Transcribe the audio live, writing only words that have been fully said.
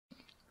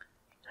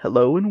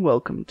Hello and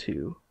welcome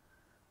to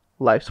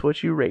Life's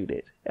What You Rate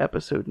It,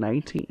 episode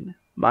 19.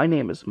 My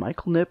name is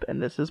Michael Nip, and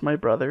this is my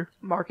brother,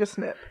 Marcus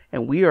Nip.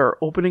 And we are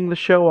opening the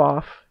show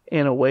off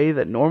in a way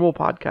that normal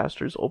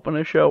podcasters open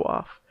a show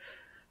off.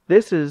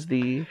 This is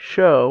the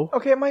show...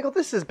 Okay, Michael,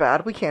 this is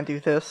bad. We can't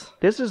do this.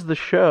 This is the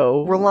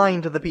show... We're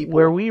lying to the people.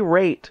 Where we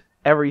rate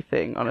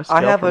everything on a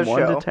scale from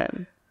 1 to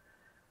 10.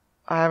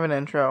 I have an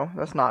intro.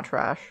 That's not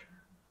trash.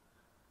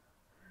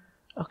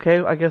 Okay,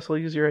 I guess we'll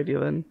use your idea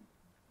then.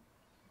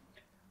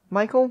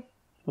 Michael?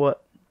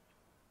 What?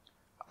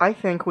 I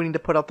think we need to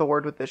put out the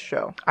word with this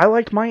show. I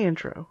liked my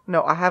intro.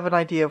 No, I have an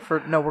idea for...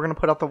 No, we're going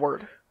to put out the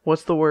word.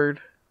 What's the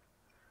word?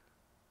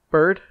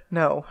 Bird?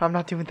 No, I'm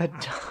not doing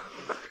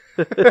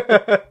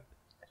that.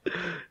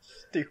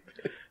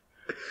 Stupid.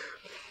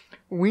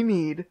 We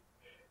need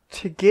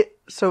to get...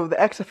 So the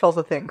XFL's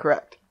a thing,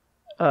 correct?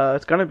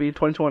 It's gonna be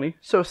 2020.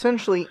 So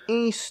essentially,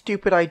 any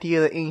stupid idea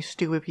that any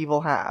stupid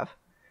people have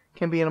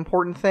can be an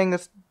important thing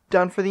that's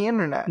done for the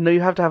internet. No,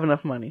 you have to have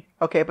enough money.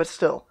 Okay, but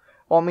still.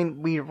 Well, I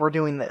mean, we're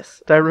doing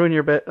this. Did I ruin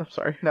your bit? I'm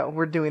sorry. No,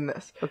 we're doing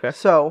this. Okay.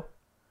 So,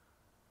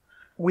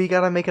 we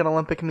gotta make an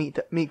Olympic meat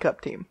cup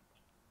team.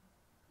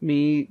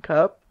 Meat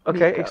cup? Okay,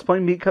 Meat cup.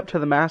 Explain meat cup to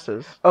the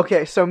masses.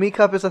 Okay, so meat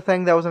cup is a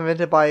thing that was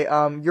invented by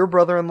your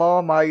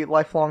brother-in-law, my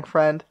lifelong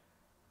friend.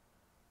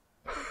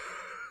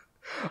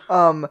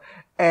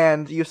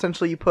 And you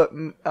essentially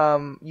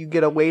you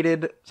get a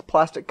weighted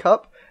plastic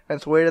cup, and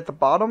it's weighted at the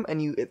bottom,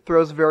 and it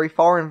throws very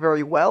far and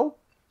very well,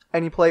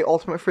 and you play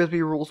Ultimate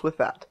Frisbee rules with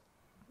that.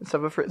 Instead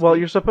of a Frisbee. Well,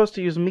 you're supposed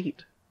to use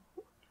meat.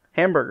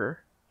 Hamburger.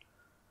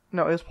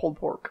 No, it was pulled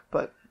pork,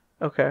 but...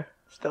 Okay.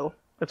 Still.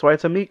 That's why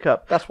it's a meat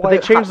cup. That's why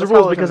but they changed the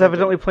rules because invented.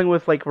 evidently playing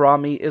with, like, raw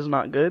meat is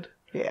not good.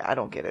 Yeah, I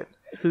don't get it.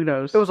 Who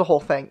knows? It was a whole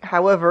thing.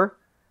 However,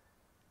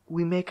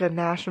 we make a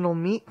national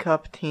meat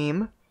cup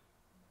team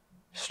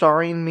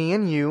starring me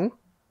and you.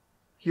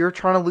 You're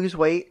trying to lose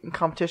weight in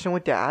competition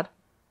with Dad.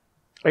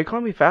 Are you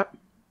calling me fat?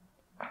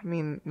 I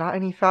mean, not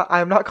any fat.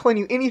 I'm not calling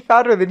you any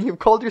fatter than you've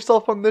called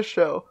yourself on this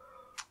show.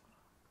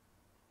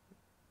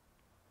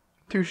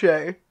 Touche.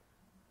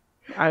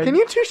 Can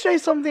you touche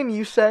something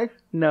you say?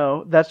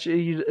 No, that's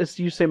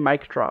you say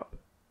mic drop.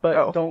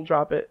 But don't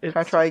drop it. Can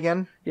I try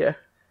again? Yeah.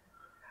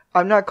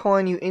 I'm not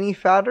calling you any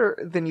fatter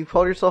than you've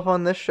called yourself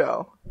on this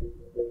show.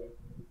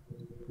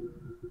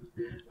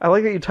 I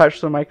like that you touched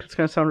the mic. It's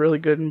going to sound really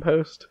good in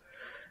post.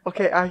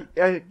 Okay,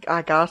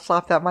 I gotta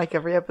slap that mic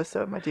every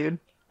episode, my dude.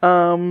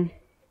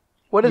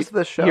 What is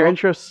this show? Your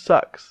intro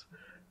sucks.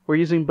 We're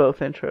using both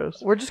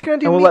intros. We're just gonna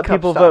do. And we'll meat let cup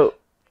people stuff. vote.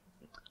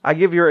 I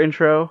give your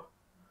intro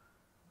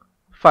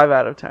 5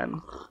 out of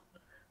 10.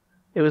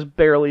 It was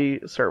barely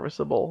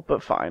serviceable,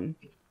 but fine.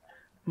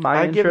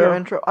 I give your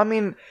intro. I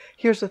mean,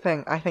 here's the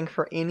thing. I think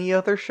for any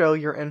other show,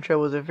 your intro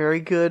was a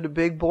very good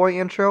big boy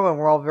intro, and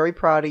we're all very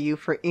proud of you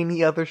for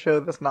any other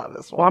show that's not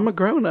this one. Well, I'm a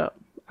grown up.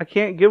 I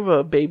can't give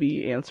a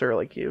baby answer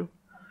like you.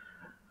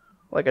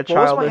 Like a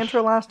childish... What was my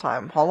intro last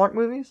time? Hallmark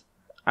movies?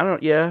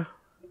 Yeah.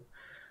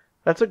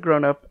 That's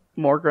a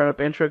more grown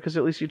up intro, because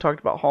at least you talked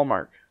about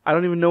Hallmark. I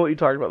don't even know what you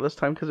talked about this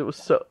time, because it was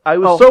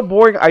so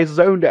boring, I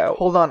zoned out.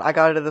 Hold on, I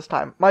got it this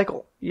time.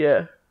 Michael.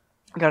 Yeah.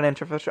 I got an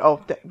intro for the show.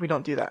 Oh, we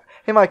don't do that.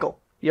 Hey, Michael.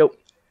 Yep.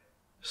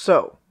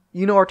 So,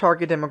 you know our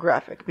target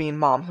demographic, being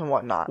moms and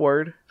whatnot.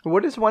 Word.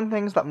 What is one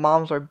thing that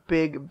moms are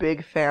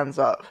big fans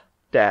of?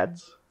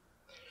 Dads.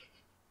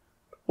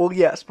 Well,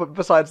 yes, but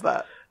besides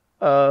that.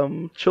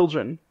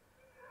 Children.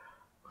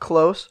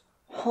 Close.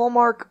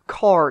 Hallmark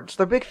cards.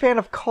 They're a big fan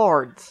of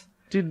cards.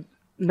 Dude,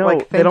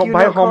 no, they don't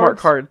buy Hallmark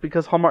cards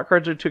because Hallmark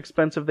cards are too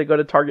expensive. They go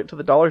to Target to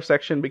the dollar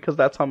section because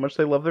that's how much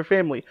they love their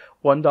family.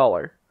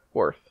 $1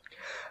 worth.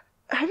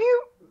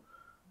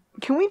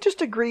 Can we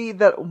just agree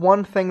that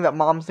one thing that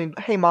moms need...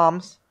 Hey,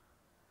 moms.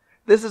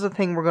 This is a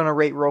thing we're going to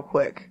rate real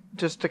quick.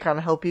 Just to kind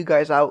of help you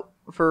guys out.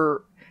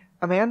 For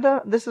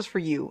Amanda, this is for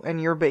you and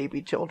your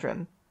baby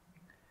children.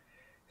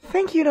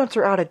 Thank you notes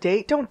are out of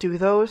date. Don't do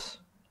those.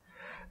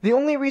 The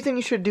only reason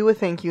you should do a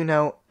thank you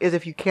note is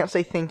if you can't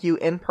say thank you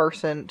in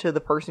person to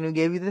the person who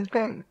gave you the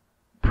thing.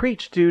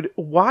 Preach, dude.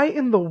 Why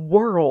in the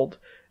world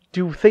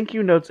do thank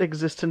you notes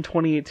exist in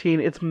 2018?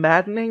 It's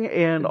maddening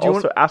and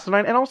also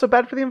asinine and also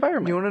bad for the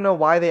environment. Do you want to know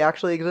why they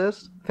actually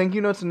exist? Thank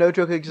you notes, no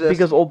joke, exist.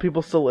 Because old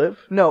people still live?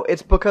 No,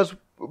 it's because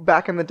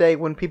back in the day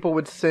when people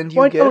would send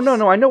you gifts... Oh,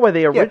 no, I know why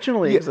they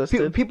originally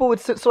existed. People would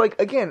send... So, like,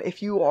 again,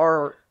 if you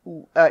are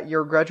at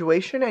your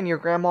graduation and your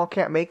grandma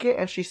can't make it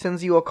and she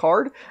sends you a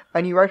card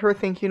and you write her a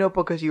thank you note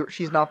because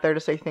she's not there to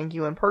say thank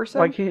you in person...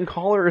 Why can't you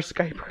call her or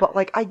Skype her? But,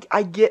 like, I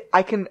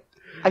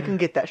can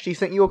get that. She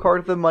sent you a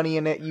card with the money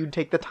in it. You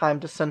take the time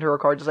to send her a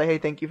card to say, hey,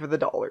 thank you for the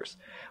dollars.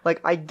 Like,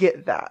 I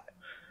get that.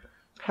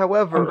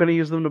 However... I'm going to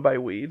use them to buy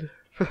weed.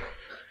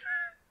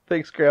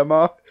 Thanks,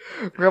 Grandma.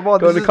 Grandma,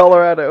 going to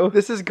Colorado.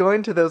 This is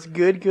going to those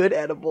good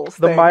edibles.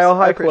 The Mile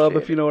High Club,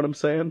 if you know what I'm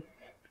saying.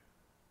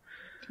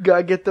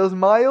 Gotta get those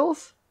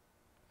miles.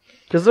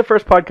 This is the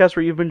first podcast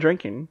where you've been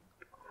drinking.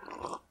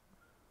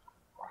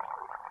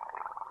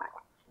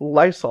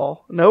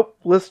 Lysol. Nope.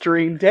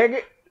 Listerine. Dang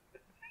it.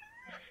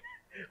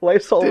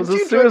 Lysol was a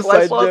you drink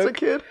suicide Lysol as a joke.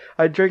 kid?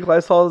 I drank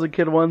Lysol as a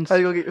kid once. How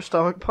do you go get your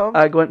stomach pumped?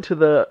 I went to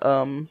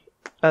the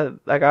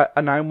I got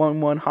a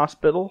 911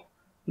 hospital.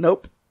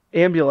 Nope,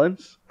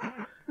 ambulance.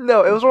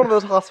 No, it was one of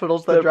those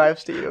hospitals that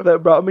drives to you.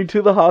 That brought me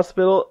to the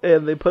hospital,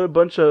 and they put a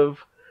bunch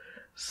of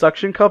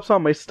suction cups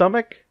on my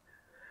stomach,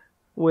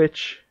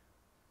 which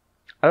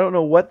I don't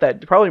know what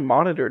that probably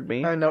monitored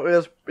me. I know, it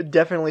was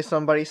definitely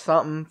somebody,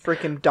 something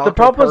freaking doctor. The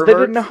problem was they didn't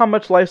perverts. know how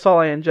much Lysol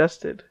I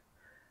ingested.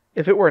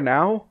 If it were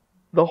now,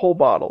 the whole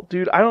bottle.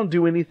 Dude, I don't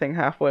do anything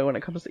halfway when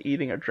it comes to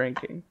eating or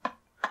drinking.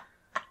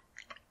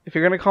 If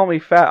you're gonna call me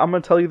fat, I'm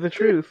gonna tell you the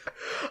truth.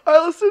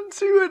 I listened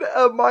to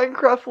a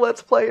Minecraft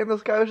Let's Play, and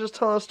this guy was just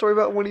telling a story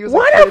about when he was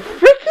What a a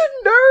kid.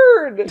 freaking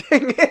nerd!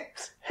 Dang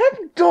it!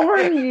 Heck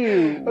darn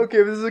you!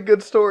 Okay, this is a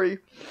good story.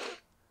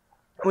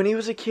 When he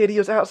was a kid, he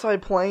was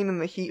outside playing in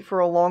the heat for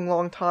a long,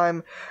 long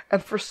time,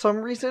 and for some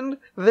reason,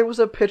 there was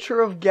a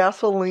pitcher of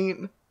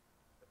gasoline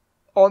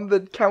on the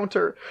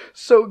counter.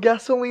 So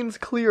gasoline's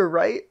clear,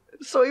 right?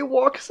 So he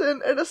walks in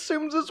and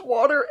assumes it's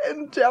water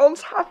and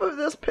downs half of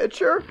this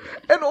pitcher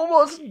and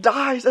almost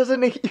dies as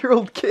an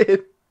 8-year-old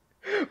kid.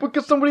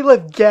 Because somebody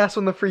left gas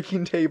on the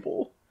freaking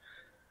table.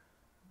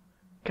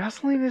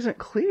 Gasoline isn't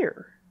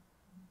clear.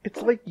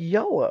 It's like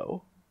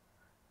yellow.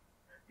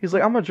 He's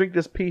like, I'm gonna drink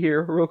this pee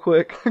here real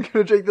quick. I'm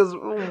gonna drink this.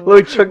 Let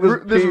me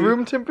chug this pee.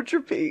 room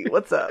temperature pee.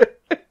 What's up?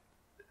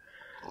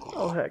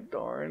 Oh, heck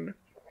darn.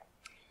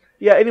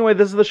 Yeah, anyway,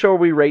 this is the show where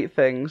we rate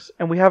things,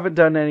 and we haven't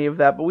done any of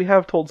that, but we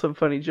have told some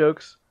funny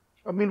jokes.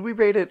 I mean, we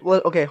rated.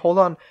 Okay, hold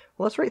on.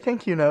 Let's rate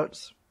thank you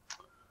notes.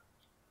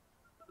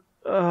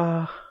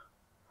 I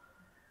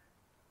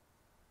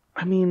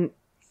mean,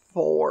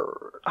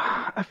 4.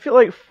 I feel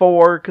like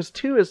 4, because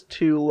 2 is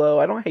too low.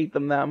 I don't hate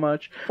them that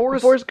much. 4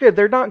 is good.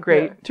 They're not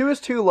great. Yeah, 2 is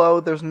too low.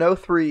 There's no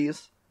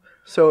 3s,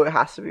 so it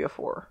has to be a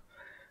 4.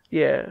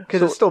 Yeah.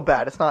 Because it's still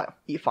bad. It's not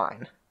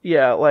fine.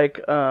 Yeah,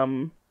 like,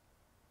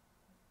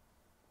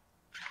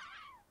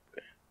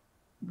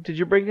 did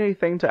you bring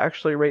anything to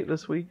actually rate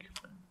this week?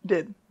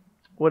 Did.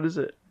 What is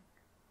it?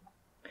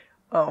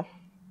 Oh.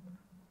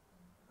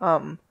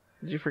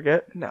 Did you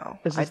forget? No.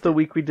 Is this the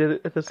week we did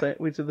it at the same?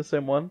 We did the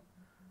same one.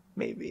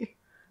 Maybe.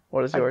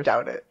 What is yours? I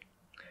doubt it.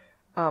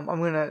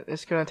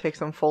 It's gonna take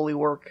some Foley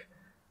work.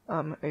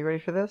 Are you ready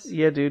for this?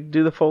 Yeah, dude.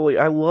 Do the Foley.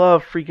 I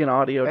love freaking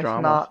audio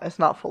drama. It's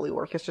not Foley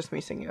work. It's just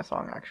me singing a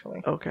song,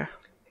 actually. Okay.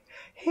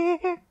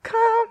 Here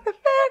come the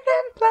man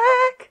in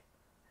black.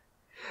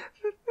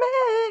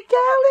 Man,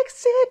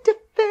 Galaxy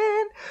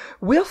defend.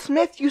 Will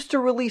Smith used to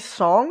release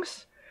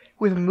songs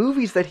with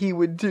movies that he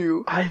would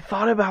do. I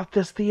thought about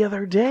this the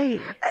other day.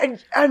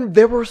 And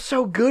they were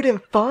so good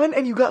and fun,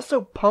 and you got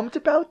so pumped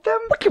about them.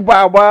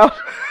 Wow, wow.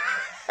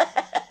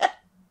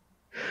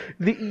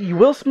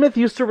 Will Smith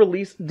used to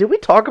release... Did we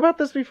talk about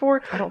this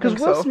before? I don't think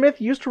so. Because Will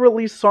Smith used to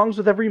release songs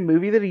with every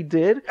movie that he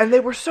did. And they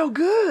were so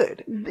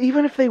good.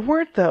 Even if they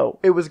weren't, though.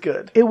 It was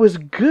good. It was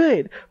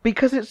good.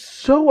 Because it's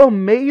so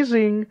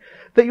amazing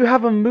that you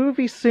have a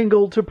movie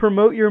single to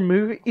promote your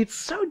movie. It's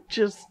so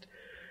just...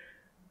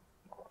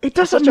 It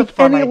doesn't make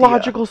any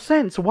logical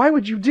sense. Why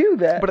would you do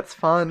that? But it's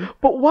fun.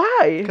 But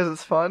why? Because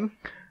it's fun.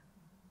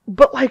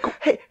 But like...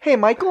 Hey,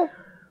 Michael,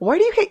 why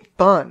do you hate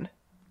fun?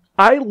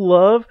 I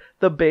love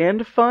the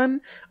band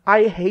Fun.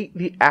 I hate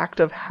the act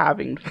of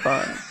having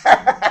fun.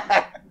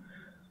 That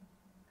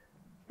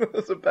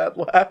was a bad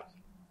laugh.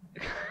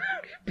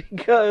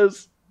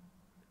 Because...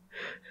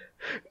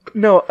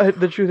 No,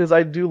 the truth is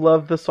I do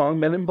love the song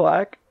Men in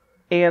Black.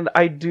 And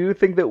I do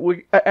think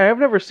that I've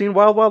never seen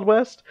Wild Wild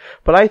West,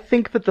 but I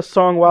think that the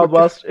song Wild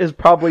West is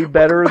probably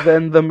better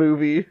than the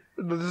movie.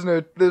 There's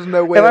no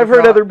way. And I've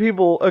heard other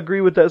people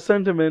agree with that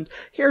sentiment.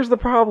 Here's the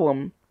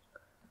problem.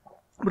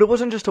 But it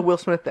wasn't just a Will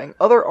Smith thing.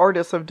 Other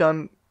artists have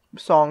done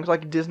songs,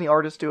 like Disney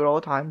artists do it all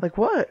the time. Like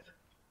what?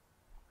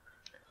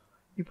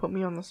 You put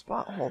me on the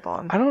spot. Hold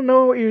on. I don't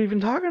know what you're even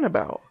talking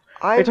about.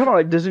 Are you talking about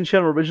like Disney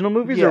Channel original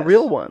movies or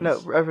real ones?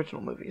 No,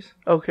 original movies.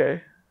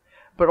 Okay.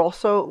 But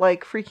also,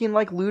 like, freaking,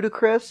 like,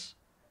 Ludacris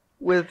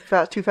with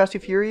Too Fast, Too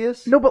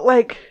Furious. No, but,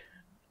 like...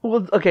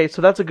 Well, okay,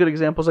 so that's a good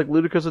example. It's like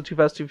Ludacris with Too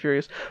Fast, Too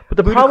Furious. But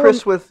the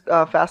Ludacris with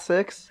Fast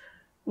 6.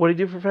 What did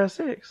he do for Fast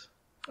 6?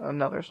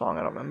 Another song,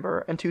 I don't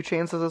remember. And 2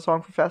 Chainz has a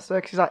song for Fast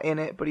 6. He's not in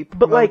it, but he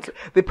promotes... But, like...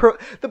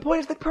 the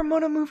point is they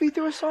promote a movie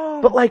through a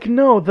song. But, like,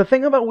 no. The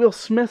thing about Will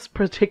Smith's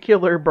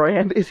particular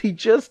brand is he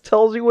just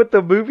tells you what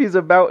the movie's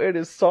about in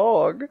his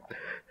song.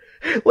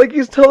 Like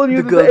he's telling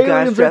you that the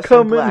aliens are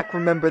coming. Black,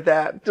 remember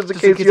that. Just in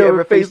case you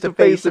ever face to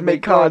face and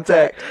make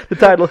contact. The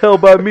title held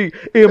by me,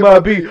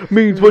 MIB,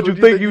 means what you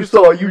think you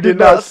saw, you did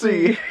not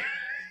see.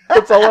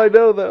 That's all I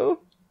know, though.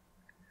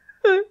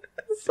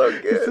 So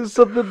good. This is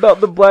something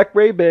about the black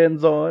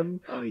Ray-Bans on.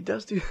 Oh, he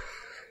does do.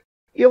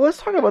 Yeah, let's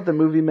talk about the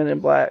movie Men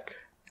in Black.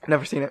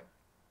 Never seen it.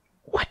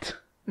 What?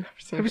 Never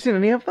seen Have you seen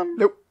any of them?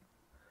 Nope.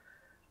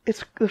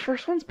 The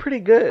first one's pretty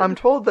good. I'm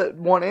told that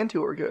 1 and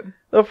 2 are good.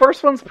 The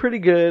first one's pretty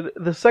good.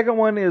 The second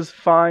one is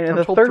fine, and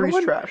the third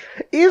one trash.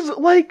 Is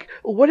like,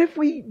 what if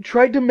we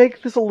tried to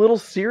make this a little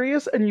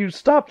serious and you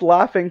stopped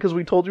laughing because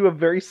we told you a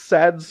very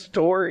sad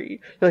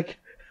story? Like,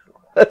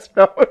 That's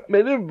not what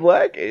Men in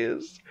Black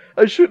is.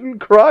 I shouldn't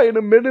cry in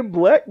a Men in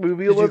Black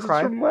movie unless it's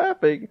from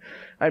laughing.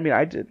 I mean,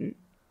 I didn't.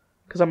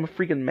 Because I'm a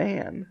freaking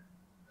man.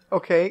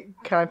 Okay,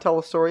 can I tell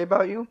a story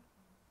about you?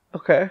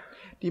 Okay.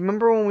 Do you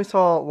remember when we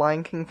saw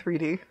Lion King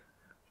 3D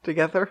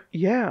together?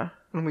 Yeah.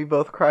 And we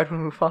both cried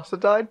when Mufasa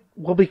died?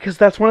 Well, because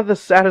that's one of the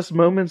saddest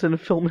moments in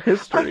film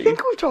history. I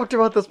think we've talked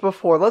about this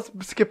before. Let's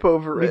skip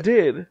over it. We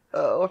did.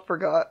 Oh, I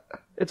forgot.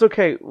 It's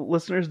okay.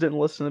 Listeners didn't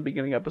listen to the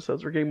beginning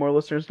episodes. We're getting more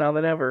listeners now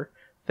than ever.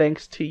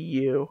 Thanks to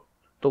you,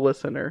 the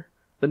listener.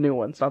 The new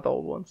ones, not the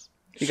old ones.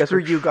 Screw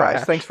you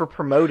guys. Thanks for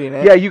promoting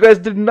it. Yeah, you guys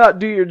did not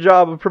do your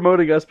job of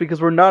promoting us because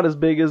we're not as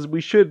big as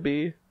we should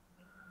be.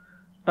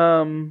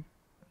 And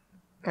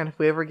if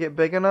we ever get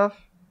big enough,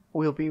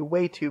 we'll be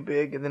way too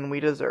big than we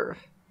deserve.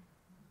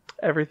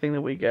 Everything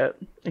that we get,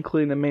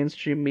 including the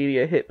mainstream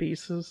media hit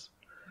pieces,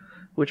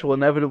 which will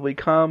inevitably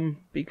come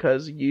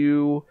because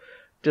you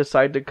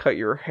decide to cut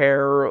your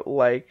hair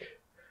like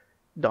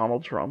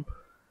Donald Trump.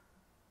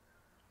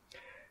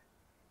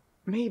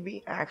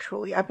 Maybe,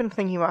 actually. I've been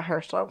thinking about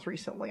hairstyles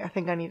recently. I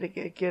think I need to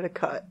get a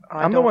cut.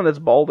 I'm the one that's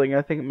balding.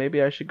 I think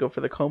maybe I should go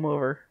for the comb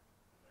over.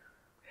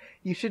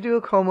 You should do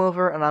a comb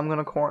over, and I'm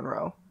gonna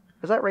cornrow.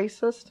 Is that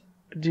racist?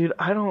 Dude,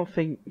 I don't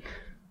think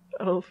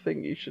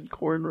you should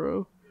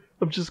cornrow.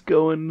 I'm just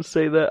going to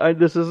say that.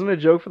 This isn't a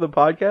joke for the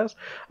podcast.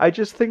 I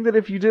just think that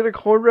if you did a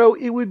cornrow,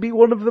 it would be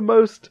one of the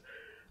most...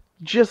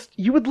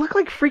 you would look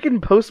like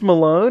freaking Post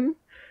Malone.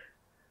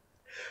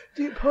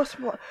 Dude, Post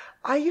Malone...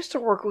 I used to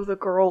work with a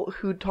girl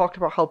who talked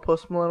about how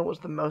Post Malone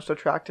was the most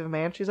attractive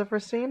man she's ever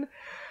seen.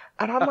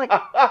 And I'm like...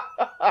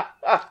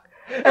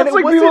 It's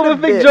like people that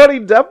think Johnny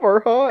Depp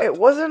are hot. It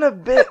wasn't a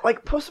bit.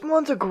 Like, Post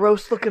Malone's a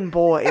gross-looking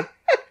boy.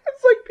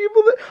 It's like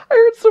people that... I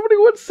heard somebody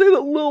once say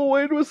that Lil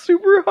Wayne was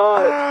super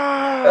hot.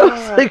 I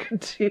was like,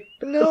 dude...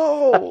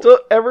 No!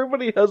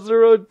 Everybody has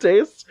their own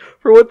tastes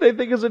for what they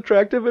think is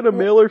attractive in a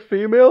male or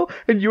female,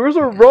 and yours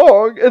are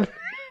wrong, and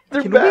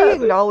they're Can bad.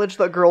 we acknowledge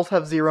that girls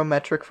have zero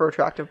metric for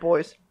attractive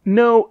boys?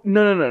 No.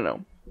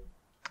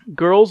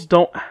 Girls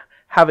don't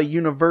have a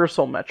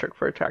universal metric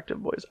for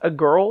attractive boys.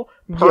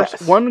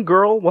 One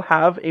girl will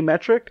have a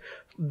metric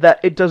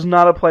that it does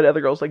not apply to other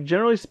girls. Like,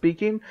 generally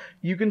speaking,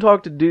 you can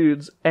talk to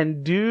dudes,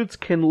 and dudes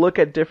can look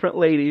at different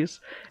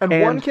ladies.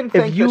 And one can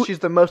think that she's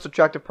the most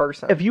attractive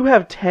person. If you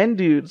have 10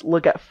 dudes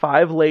look at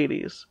 5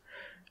 ladies,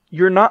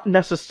 you're not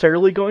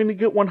necessarily going to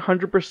get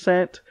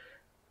 100%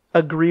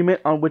 agreement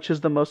on which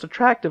is the most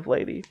attractive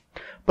lady.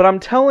 But I'm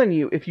telling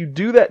you, if you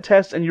do that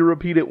test and you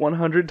repeat it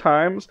 100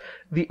 times,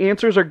 the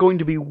answers are going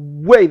to be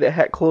way the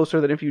heck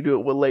closer than if you do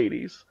it with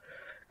ladies.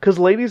 Because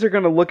ladies are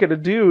going to look at a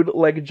dude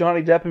like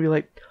Johnny Depp and be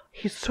like,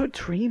 he's so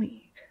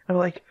dreamy. And I'm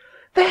like,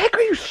 the heck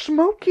are you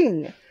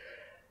smoking?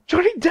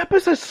 Johnny Depp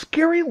is a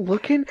scary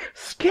looking,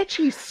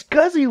 sketchy,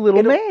 scuzzy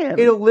little man.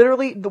 It'll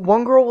literally, the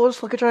one girl will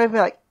just look at Johnny Depp and be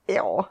like,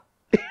 ew.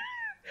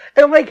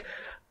 And I'm like,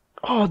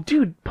 oh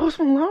dude, Post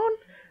Malone?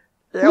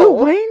 Ew. Lil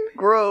Wayne?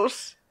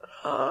 Gross.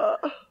 I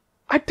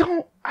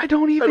don't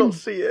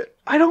see it.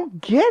 I don't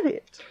get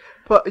it.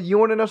 But you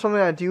want to know something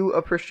I do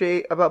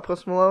appreciate about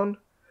Post Malone?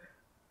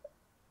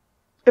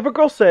 If a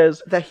girl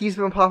says that he's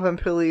been popping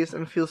pillies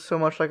and feels so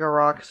much like a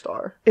rock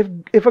star.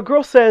 If a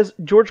girl says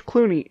George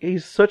Clooney,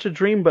 he's such a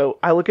dreamboat,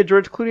 I look at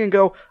George Clooney and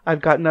go,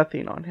 I've got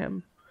nothing on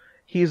him.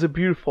 He's a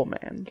beautiful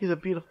man. He's a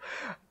beautiful...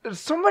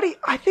 Somebody,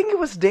 I think it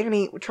was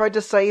Danny, tried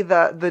to say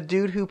that the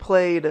dude who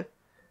played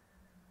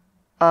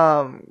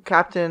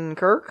Captain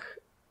Kirk,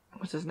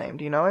 what's his name?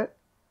 Do you know it?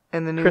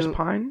 And the new Chris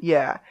Pine?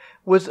 Yeah.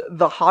 Was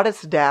the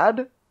hottest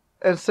dad,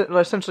 and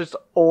essentially just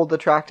old,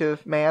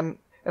 attractive man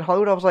in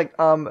Hollywood. I was like,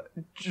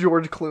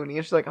 George Clooney.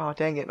 And she's like, oh,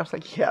 dang it. And I was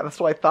like, yeah, that's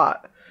what I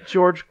thought.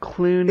 George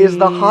Clooney is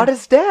the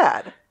hottest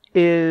dad.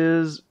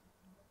 Yeah,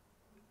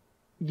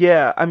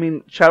 I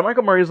mean, Chad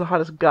Michael Murray is the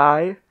hottest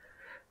guy,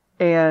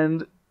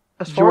 and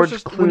George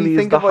Clooney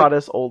is the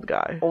hottest old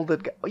guy. Old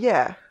guy.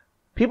 Yeah.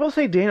 People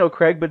say Daniel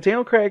Craig, but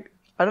Daniel Craig,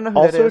 I don't know who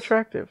also that is.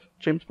 Attractive.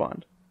 James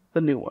Bond, the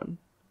new one.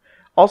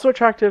 Also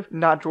attractive.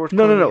 Not George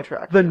Clooney. No.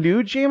 Attractive. The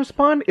new James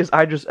Bond is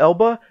Idris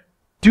Elba.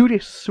 Dude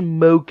is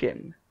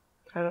smoking.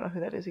 I don't know who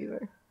that is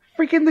either.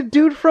 Freaking the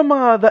dude from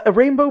the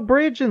Rainbow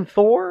Bridge in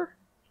Thor.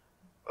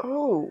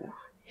 Oh.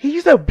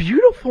 He's a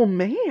beautiful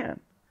man.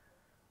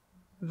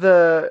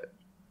 The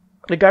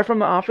guy from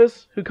The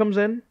Office who comes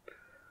in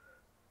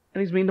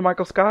and he's mean to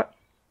Michael Scott.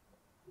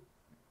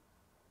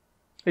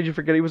 Did you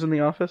forget he was in The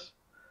Office?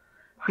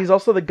 He's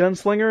also the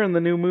gunslinger in the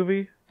new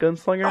movie,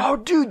 Gunslinger. Oh,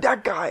 dude,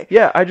 that guy.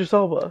 Yeah, Idris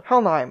Elba.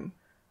 Helmheim.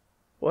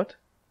 What?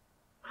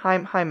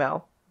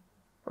 Heimel.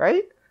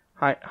 Right?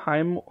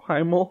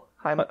 Heimlich.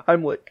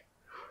 Are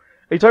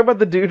you talking about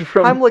the dude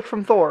from... Heimlich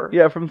from Thor.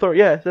 Yeah, from Thor.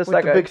 Yeah, that's that guy.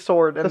 With the big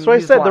sword. That's what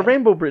I said, the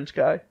Rainbow Bridge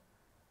guy.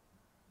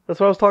 That's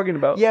what I was talking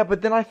about. Yeah,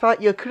 but then I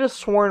thought you could have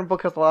sworn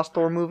because the last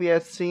Thor movie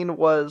I'd seen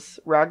was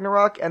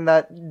Ragnarok, and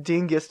that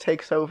dingus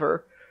takes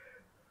over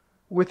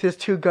with his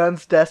 2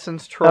 guns,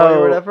 destines Troy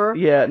or whatever.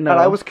 Yeah, no. And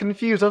I was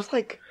confused. I was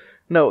like,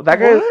 no, that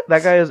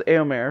guy is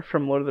Éomer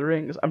from Lord of the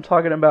Rings. I'm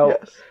talking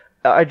about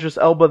Idris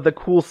Elba, the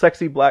cool,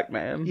 sexy black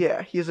man.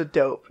 Yeah, he's a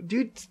dope.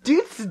 Dude's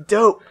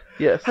dope.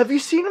 Yes. Have you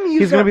seen him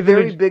use that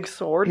very big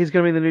sword? He's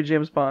gonna be the new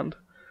James Bond.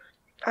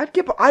 I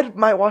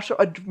might watch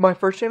my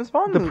first James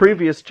Bond movie. The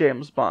previous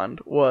James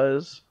Bond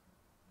was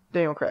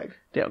Daniel Craig.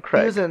 He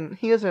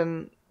was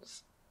in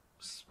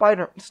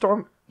Star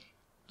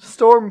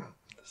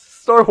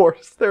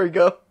Wars. There we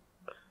go.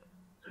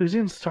 Who's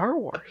in Star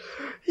Wars?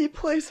 He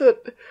plays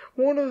it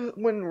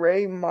when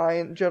Rey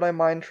Jedi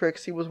mind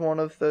tricks. He was one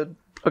of the.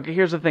 Okay,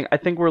 here's the thing. I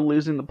think we're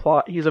losing the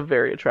plot. He's a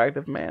very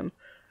attractive man,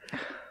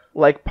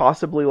 like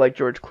possibly like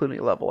George Clooney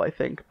level. I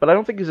think, but I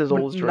don't think he's as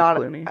old as George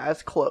Clooney. Not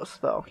as close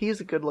though. He's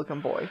a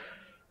good-looking boy.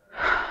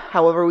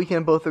 However, we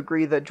can both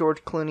agree that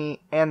George Clooney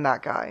and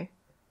that guy,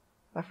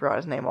 I forgot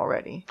his name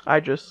already.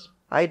 Idris.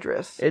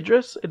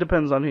 It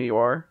depends on who you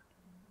are.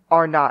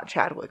 Are not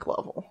Chadwick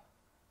level.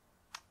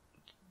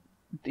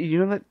 Do you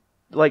know that,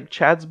 like,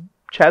 Chad's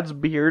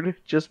beard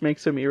just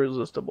makes him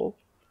irresistible?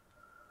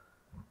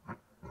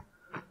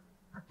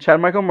 Chad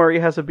Michael Murray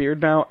has a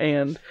beard now,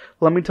 and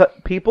let me tell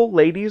people,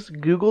 ladies,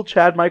 Google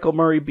Chad Michael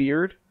Murray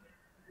beard,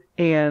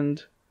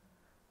 and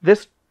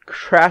this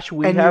trash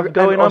we have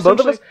going on. Both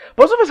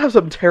of us have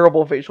some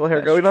terrible facial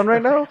hair going on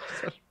right now.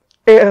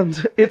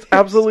 And it's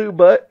absolute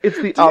butt.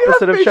 It's the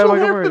opposite of Chad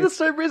Michael Murray. For the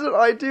same reason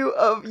I do.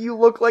 You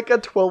look like a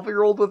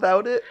 12-year-old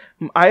without it.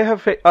 I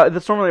have.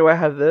 That's normally why I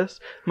have this.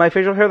 My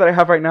facial hair that I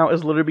have right now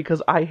is literally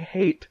because I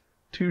hate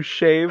to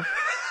shave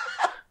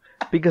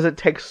because it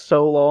takes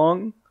so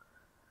long.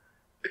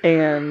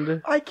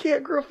 And I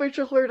can't grow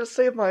facial hair to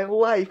save my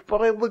life,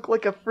 but I look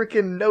like a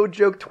freaking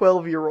no-joke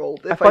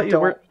 12-year-old.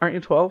 Aren't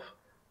you 12?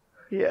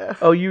 Yeah.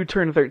 Oh, you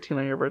turned 13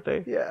 on your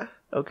birthday. Yeah.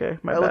 Okay,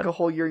 my bad. I look a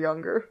whole year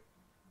younger.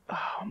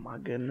 Oh my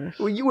goodness.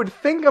 Well, you would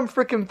think I'm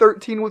freaking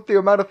 13 with the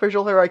amount of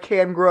facial hair I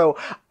can grow.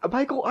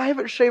 Michael, I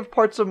haven't shaved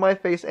parts of my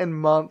face in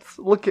months.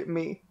 Look at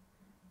me.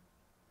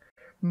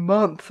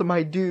 Months,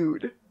 my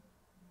dude.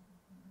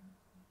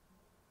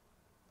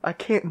 I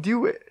can't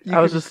do it.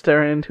 I was just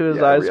staring into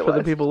his eyes for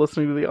the people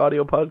listening to the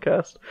audio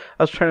podcast.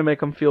 I was trying to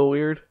make him feel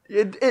weird.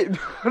 It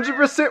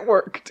 100%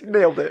 worked.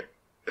 Nailed it.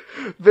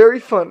 Very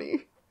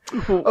funny.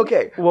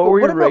 Okay, what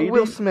were you rating? About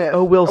Will Smith?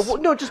 Oh, Will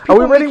Smith. No, just are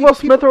we rating Will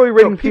Smith or are we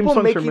rating theme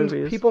songs for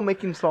movies? People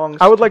making songs.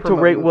 I would like to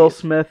rate Will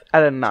Smith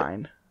at a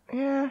 9.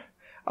 Yeah,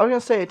 I was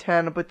gonna say a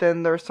 10, but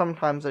then there's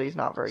sometimes that he's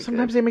not very good.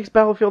 Sometimes he makes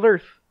Battlefield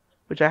Earth,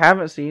 which I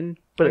haven't seen,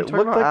 but it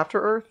looked like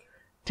After Earth.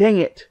 Dang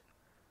it!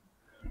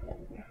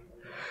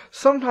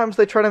 Sometimes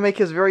they try to make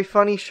his very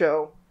funny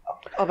show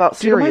about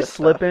serious stuff.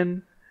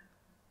 Slipping.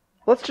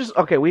 Let's just...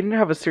 Okay, we didn't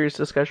have a serious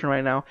discussion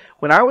right now.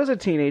 When I was a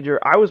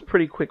teenager, I was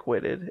pretty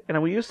quick-witted.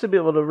 And we used to be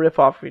able to riff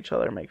off of each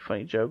other and make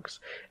funny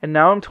jokes. And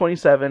now I'm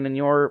 27, and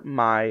you're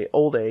my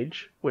old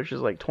age, which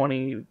is like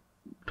 20... I'm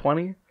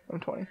 20.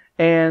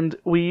 And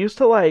we used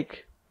to,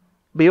 like,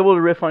 be able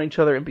to riff on each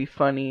other and be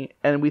funny.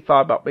 And we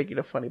thought about making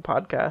a funny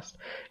podcast.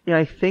 And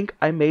I think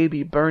I may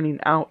be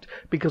burning out.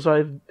 Because what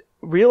I've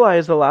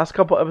realized the last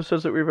couple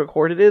episodes that we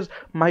recorded is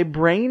my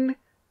brain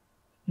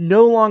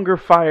no longer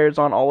fires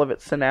on all of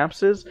its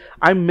synapses.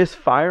 I'm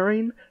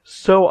misfiring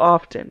so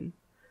often.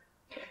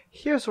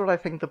 Here's what I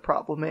think the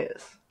problem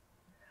is.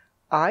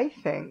 I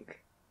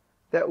think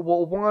that,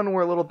 well, one,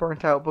 we're a little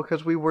burnt out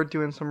because we were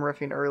doing some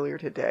riffing earlier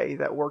today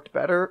that worked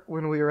better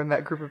when we were in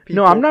that group of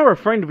people. No, I'm not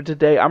referring to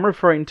today. I'm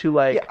referring to,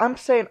 like... Yeah, I'm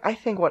saying,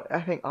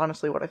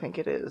 honestly what I think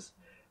it is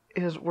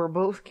we're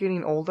both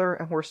getting older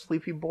and we're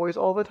sleepy boys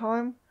all the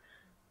time.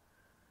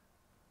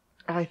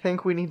 I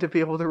think we need to be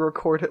able to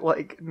record at,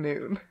 like,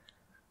 noon.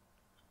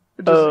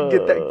 Just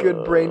get that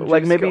good brain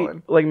juice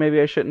going. Like maybe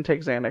I shouldn't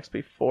take Xanax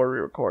before we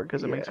record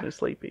because it makes me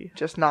sleepy.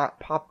 Just not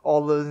pop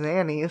all those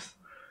Xannies.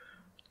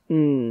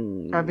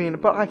 I mean,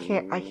 but I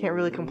can't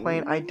really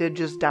complain. I did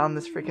just down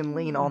this freaking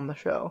lean on the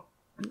show.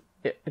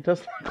 It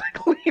does look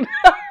like lean.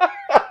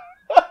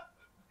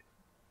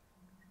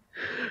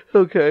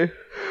 Okay.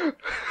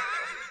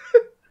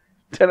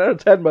 10 out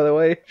of 10, by the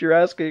way, if you're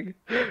asking.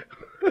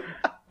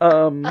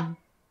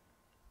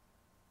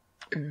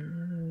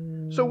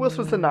 So Will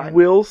Smith's a 9.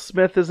 Will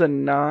Smith is a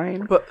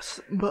 9. But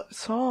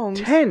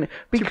songs... 10.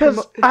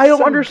 Because I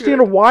don't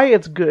understand why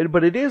it's good,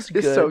 but it is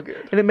good. It's so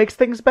good. And it makes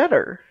things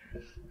better.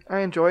 I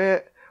enjoy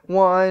it.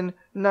 One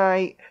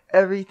night,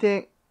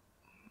 everything...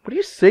 What are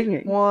you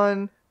singing?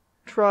 One,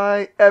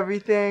 try,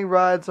 everything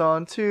rides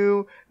on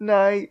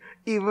tonight.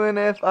 Even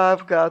if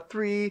I've got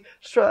 3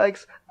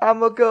 strikes,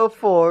 I'ma go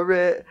for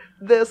it.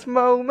 This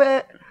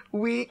moment,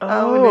 we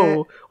own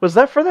it. Was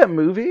that for that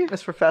movie?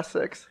 It's for Fast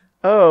 6.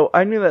 Oh,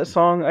 I knew that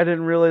song. I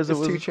didn't realize it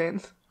was 2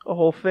 Chainz. A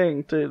whole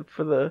thing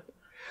for the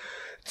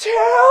 2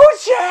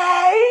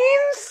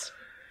 Chainz.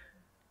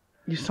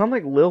 You sound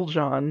like Lil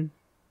Jon.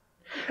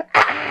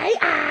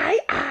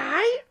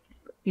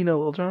 You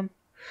know Lil Jon?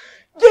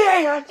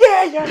 Yeah.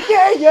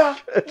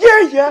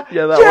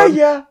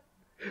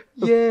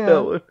 Yeah,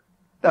 that one.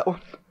 That one.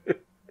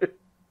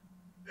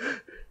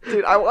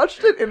 Dude, I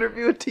watched an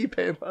interview with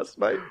T-Pain last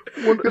night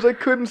because I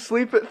couldn't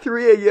sleep at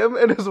 3 a.m.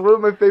 and it was one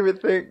of my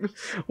favorite things.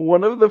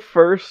 One of the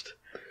first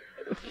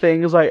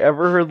things I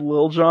ever heard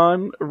Lil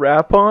Jon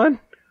rap on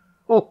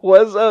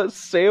was a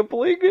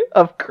sampling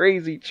of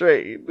Crazy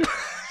Train.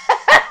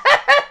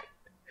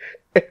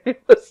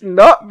 It was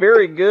not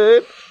very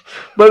good,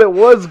 but it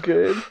was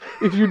good,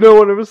 if you know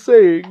what I was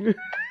saying.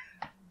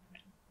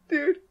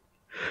 Dude,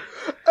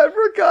 I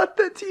forgot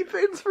that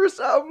T-Pain's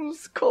first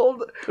album's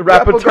called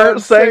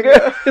Rappaturnt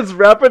Sanga. It's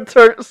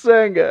Rappaturnt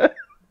Sanga.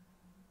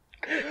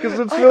 Because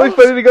it's really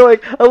funny to go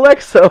like,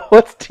 Alexa,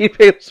 what's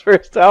T-Pain's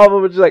first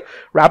album? And she's like,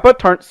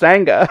 Rappaturnt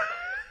Sanga.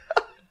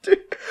 Dude,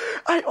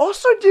 I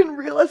also didn't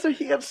realize that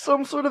he had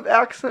some sort of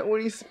accent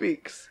when he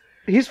speaks.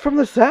 He's from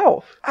the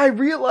South. I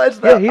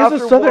realized that. Yeah, he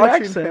has a southern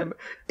watching accent. him.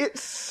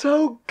 It's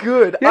so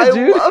good. Yeah,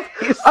 dude.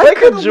 He's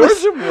like a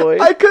Georgia boy.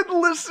 I could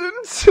listen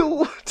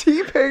to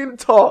T-Pain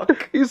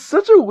talk. He's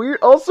such a weird.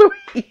 Also,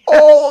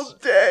 all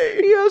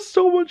day. He has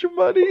so much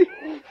money.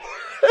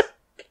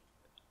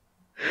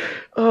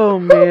 Oh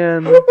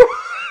man.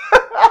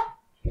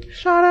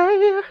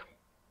 Shawty.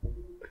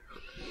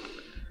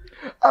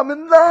 I'm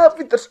in love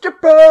with the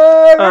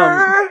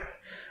stripper.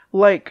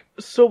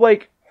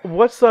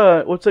 What's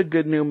a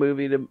good new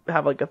movie to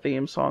have like a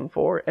theme song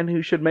for, and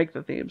who should make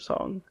the theme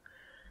song?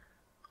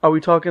 Are we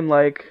talking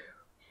like?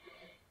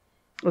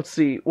 Let's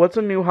see. What's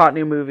a hot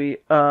new movie?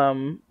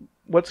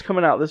 What's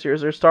coming out this year?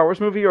 Is there a Star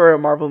Wars movie or a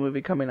Marvel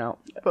movie coming out?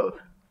 Both.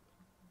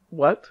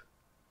 What?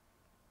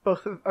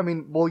 Both.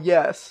 Well,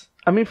 yes.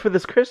 I mean, for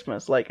this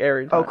Christmas, like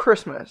every time. Oh,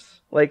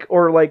 Christmas.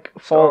 Or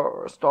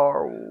fall.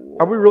 Star Wars.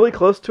 Are we really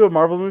close to a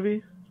Marvel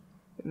movie?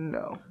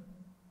 No.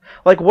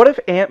 Like, what if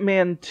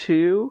Ant-Man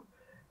 2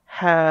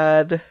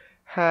 had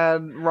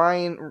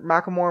Ryan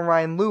Macklemore and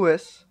Ryan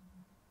Lewis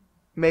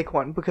make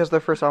one, because their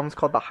first album's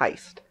called The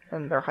Heist,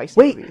 and they're heist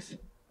movies.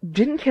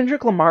 Didn't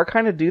Kendrick Lamar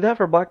kind of do that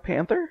for Black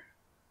Panther?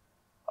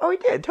 Oh, he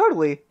did,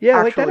 totally. Yeah,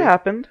 actually. Like that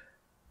happened.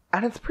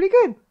 And it's pretty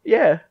good.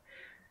 Yeah.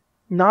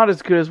 Not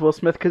as good as Will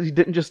Smith, because he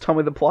didn't just tell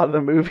me the plot of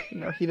the movie.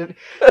 No, he didn't.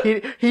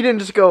 he didn't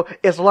just go,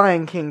 it's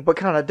Lion King, but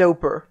kind of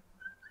doper.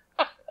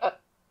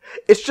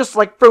 It's just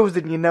like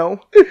Frozen, you know?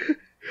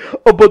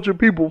 A bunch of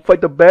people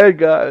fight the bad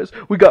guys.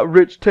 We got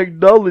rich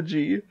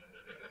technology.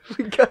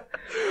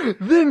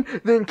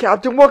 Then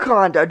Captain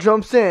Wakanda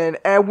jumps in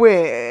and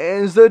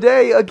wins the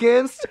day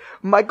against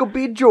Michael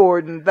B.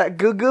 Jordan, that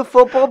good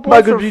football boy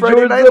Michael from B. Friday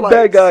Jordan's Night a Lights.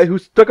 bad guy who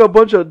stuck a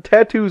bunch of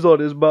tattoos on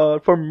his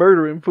body for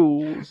murdering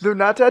fools. They're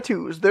not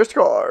tattoos, they're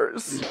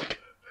scars.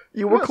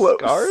 You were close.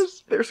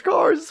 Scars? They're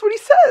scars, that's what he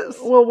says.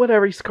 Well,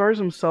 whatever, he scars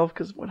himself,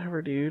 because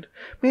whatever, dude.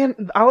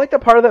 Man, I like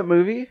that part of that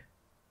movie.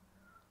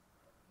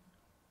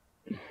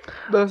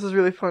 This is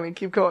really funny,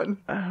 keep going.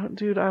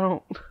 Dude, I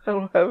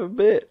don't have a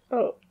bit.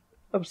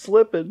 I'm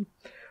slipping.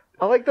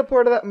 I like the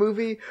part of that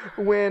movie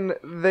when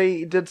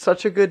they did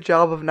such a good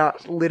job of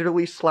not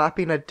literally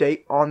slapping a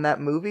date on that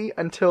movie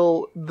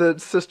until the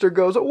sister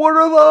goes, "What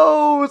are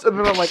those?" And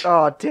then I'm like,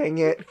 "Oh, dang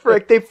it.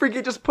 Frick, they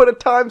freaking just put a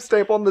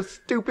timestamp on the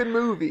stupid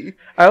movie."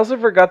 I also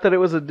forgot that it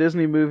was a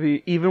Disney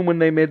movie, even when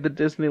they made the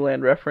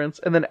Disneyland reference,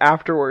 and then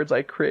afterwards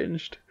I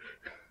cringed.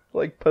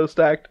 Like,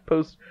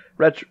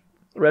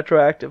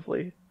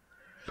 retroactively.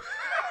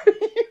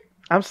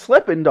 I'm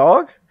slipping,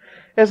 dog.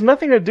 It has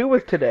nothing to do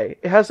with today.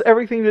 It has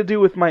everything to do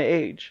with my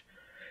age.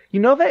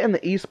 You know that in the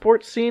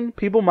esports scene,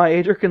 people my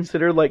age are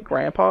considered like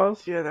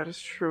grandpas? Yeah, that is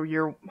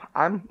true.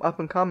 I'm up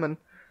and coming.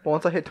 But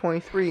once I hit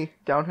 23,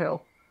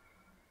 downhill.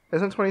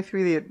 Isn't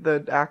 23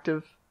 the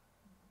active?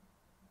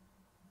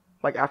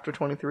 Like after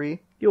 23?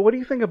 Yo, what do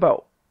you think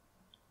about...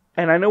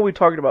 And I know we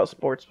talked about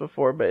sports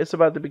before, but it's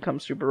about to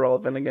become super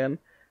relevant again.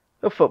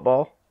 The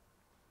football.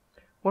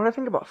 What do I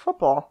think about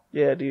football?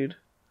 Yeah, dude.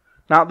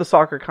 Not the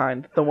soccer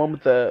kind. The one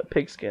with the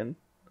pigskin.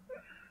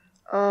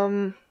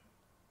 I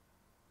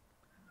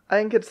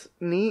think it's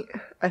neat.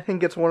 I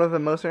think it's one of the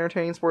most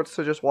entertaining sports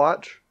to just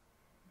watch.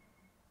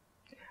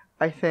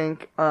 I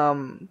think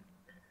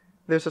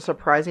there's a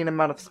surprising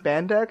amount of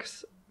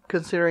spandex,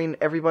 considering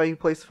everybody who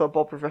plays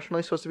football professionally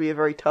is supposed to be a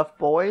very tough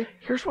boy.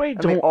 Here's why I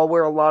don't. And they all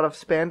wear a lot of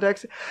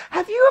spandex.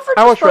 Have you ever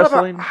I just watch thought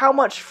wrestling. about how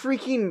much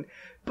freaking...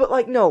 But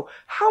like, no.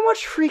 How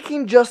much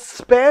freaking just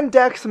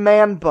spandex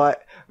man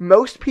butt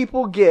most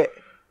people get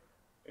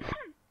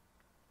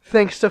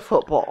thanks to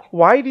football?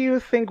 Why do you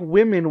think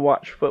women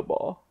watch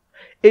football?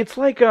 It's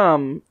like, I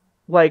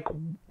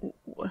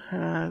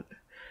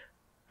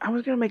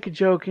was gonna make a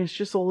joke and it's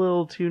just a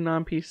little too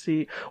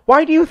non-PC.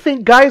 Why do you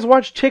think guys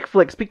watch chick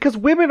flicks? Because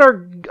women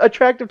are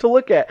attractive to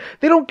look at.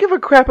 They don't give a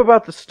crap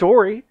about the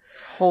story.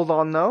 Hold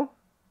on, though.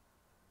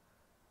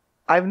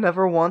 I've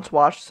never once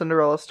watched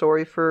Cinderella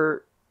Story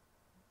for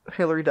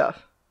Hilary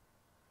Duff.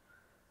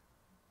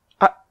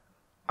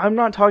 I'm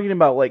not talking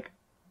about, like...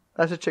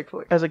 As a chick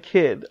flick. As a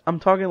kid. I'm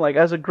talking, like,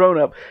 as a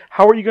grown-up.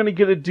 How are you going to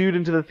get a dude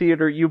into the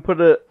theater? You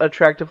put an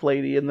attractive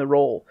lady in the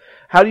role.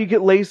 How do you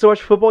get ladies to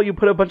watch football? You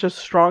put a bunch of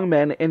strong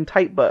men in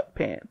tight butt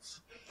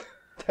pants.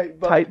 Tight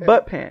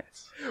butt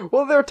pants.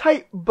 Well, they're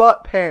tight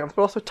butt pants,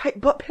 but also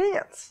tight butt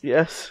pants.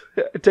 Yes.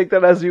 Take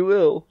that as you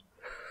will.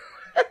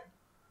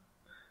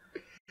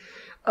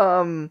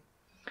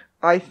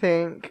 I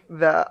think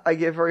that I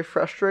get very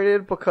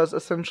frustrated because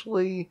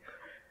essentially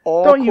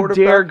all Don't you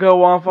dare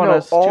go off on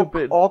a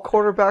stupid... All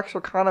quarterbacks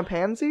are kind of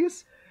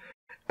pansies,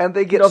 and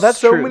they get that's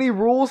so true. many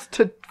rules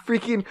to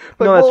freaking...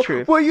 Like, No, that's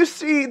true. Well, you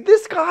see,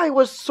 this guy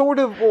was sort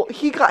of... Well,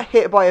 he got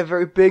hit by a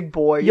very big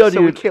boy, Yo, so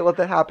dude, we can't let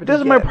that happen This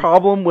is again. my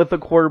problem with the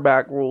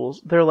quarterback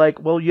rules. They're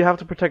like, well, you have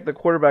to protect the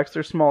quarterbacks.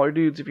 They're smaller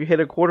dudes. If you hit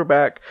a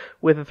quarterback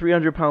with a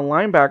 300-pound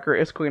linebacker,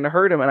 it's going to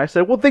hurt him. And I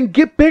said, well, then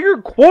get bigger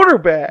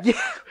quarterbacks.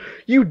 Yeah.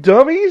 You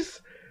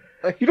dummies.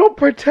 You don't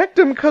protect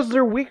them because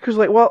they're weak. Because,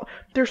 like, well,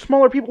 they're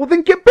smaller people. Well,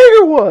 then get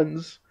bigger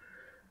ones.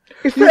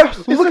 It's that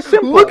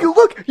simple.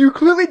 Look, you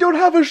clearly don't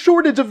have a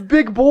shortage of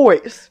big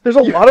boys. There's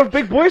a lot of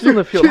big boys in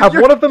the field. Have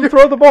one of them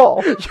throw the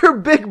ball. Your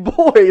big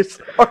boys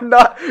are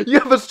not... You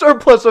have a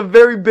surplus of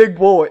very big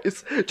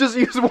boys. Just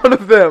use one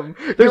of them.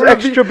 There's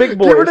extra big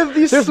boys. Get rid of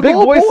these There's small big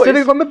boys boys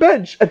sitting on the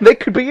bench, and they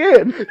could be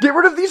in. Get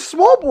rid of these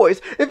small boys.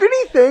 If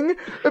anything,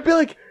 it'd be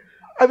like...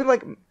 I mean,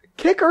 like...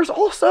 Kickers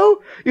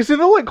also. You see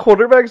the like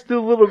quarterbacks do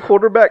little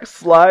quarterback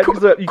slides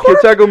that you can't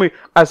tackle me.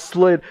 I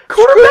slid.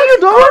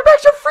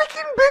 Quarterbacks are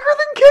freaking bigger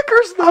than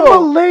kickers, though. I'm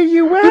gonna lay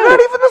you out. They're not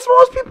even the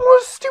smallest people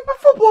on a stupid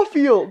football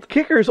field.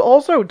 Kickers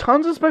also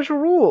tons of special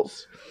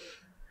rules.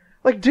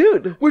 Like,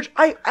 dude. Which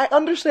I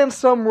understand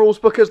some rules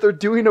because they're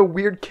doing a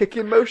weird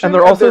kicking motion. And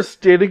they're also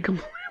standing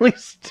completely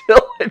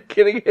still and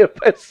getting hit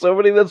by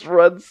somebody that's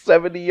run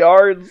 70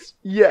 yards.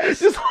 Yes.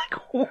 Just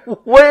like,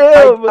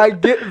 wham! I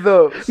get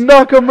those.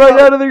 Knock them right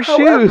out of their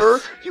however,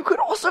 shoes. You could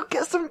also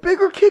get some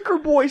bigger kicker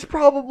boys,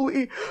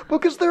 probably.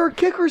 Because there are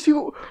kickers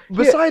who,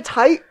 besides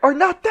height, are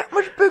not that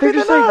much bigger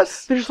than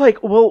us. They're just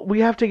like, well,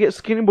 we have to get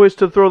skinny boys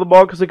to throw the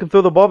ball because they can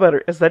throw the ball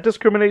better. Is that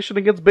discrimination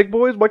against big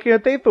boys? Why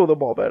can't they throw the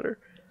ball better?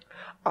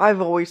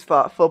 I've always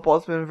thought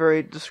football's been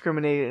very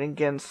discriminating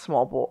against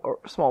small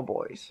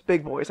boys.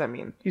 Big boys, I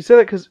mean. You say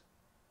that because...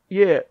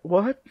 Yeah,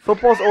 what?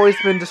 Football's always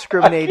been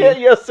discriminating. I can't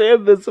yes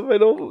and this if I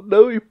don't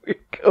know where you're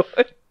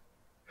going.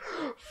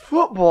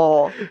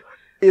 Football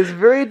is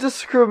very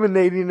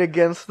discriminating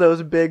against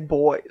those big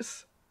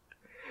boys.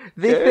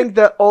 They think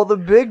that all the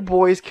big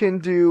boys can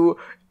do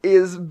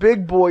is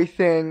big boy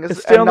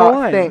things and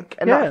not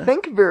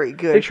think very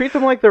good. They treat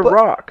them like they're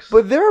rocks.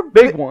 But they're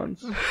big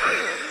ones.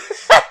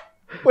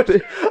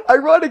 Which,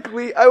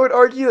 ironically, I would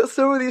argue that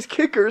some of these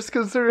kickers,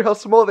 considering how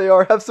small they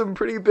are, have some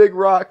pretty big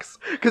rocks.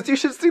 Because you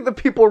should see the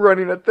people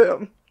running at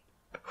them.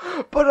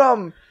 But,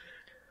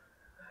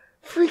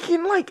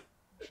 freaking, like,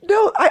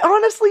 no, I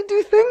honestly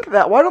do think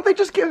that. Why don't they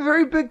just get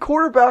very big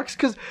quarterbacks?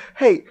 Because,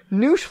 hey,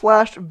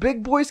 newsflash,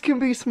 big boys can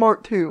be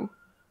smart, too.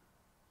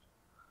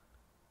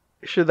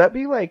 Should that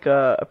be like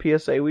a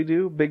PSA we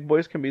do? Big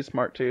boys can be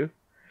smart, too.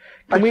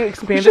 Can we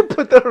expand we should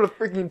put that on a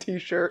freaking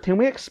t-shirt. Can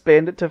we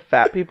expand it to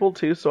fat people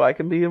too, so I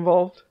can be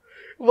involved?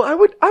 Well, I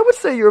would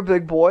say you're a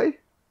big boy.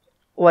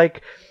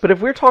 Like, but if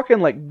we're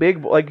talking like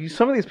big, like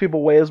some of these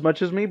people weigh as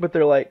much as me, but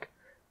they're like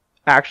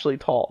actually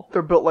tall.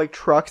 They're built like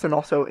trucks, and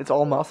also it's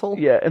all muscle.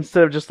 Yeah,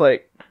 instead of just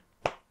like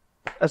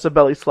that's a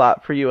belly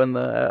slap for you in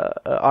the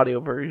audio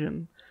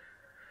version.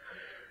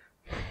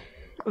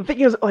 The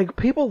thing is, like,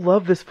 people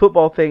love this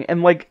football thing,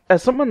 and, like,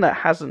 as someone that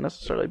hasn't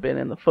necessarily been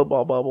in the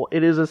football bubble,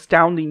 it is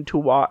astounding to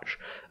watch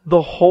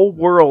the whole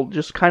world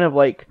just kind of,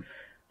 like...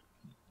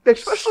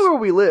 Especially where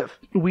we live.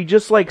 We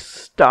just, like,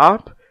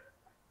 stop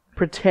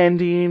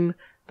pretending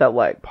that,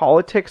 like,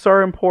 politics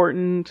are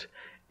important,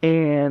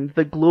 and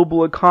the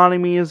global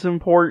economy is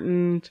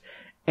important,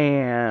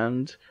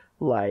 and,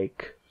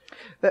 like...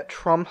 That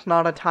Trump's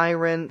not a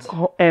tyrant.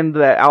 And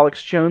that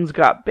Alex Jones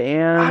got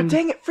banned. Ah,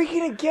 dang it,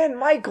 freaking again,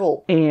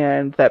 Michael!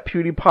 And that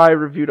PewDiePie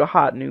reviewed a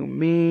hot new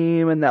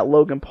meme, and that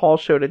Logan Paul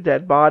showed a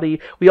dead body.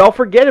 We all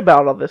forget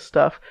about all this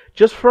stuff,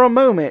 just for a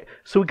moment,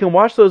 so we can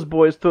watch those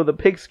boys throw the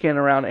pigskin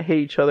around and hit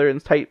each other in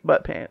tight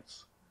butt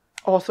pants.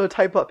 Also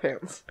tight butt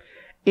pants.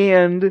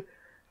 And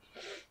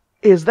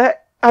is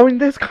that... I mean,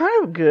 that's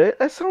kind of good.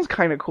 That sounds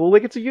kind of cool.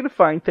 Like, it's a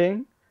unifying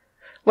thing.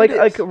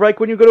 Like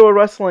when you go to a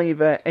wrestling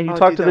event and you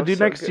talk to the dude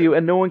next to you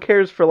and no one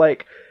cares for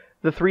like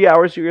the 3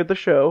 hours you're at the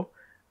show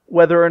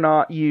whether or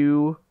not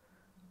you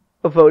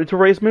voted to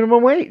raise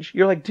minimum wage.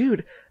 You're like,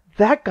 dude,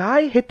 that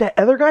guy hit that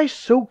other guy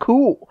so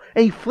cool.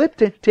 And he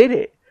flipped and did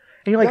it.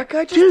 And you're like, that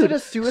guy just dude, did a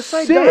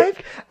suicide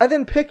dive and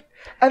then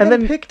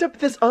picked up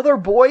this other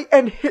boy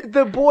and hit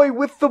the boy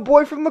with the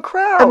boy from the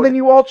crowd. And then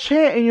you all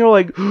chant and you're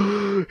like,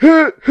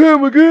 hit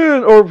him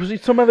again. Or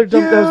some other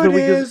dumb... You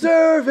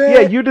deserve it.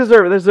 Yeah, you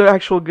deserve it. There's an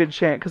actual good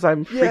chant because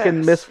I'm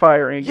freaking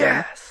misfiring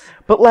again. Yes.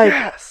 But like...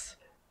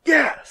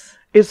 Yes.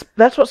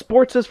 That's what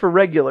sports is for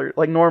regular,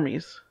 like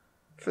normies.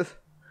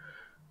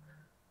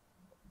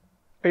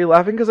 Are you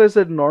laughing because I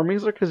said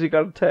normies or because you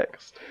got a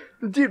text?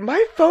 Dude,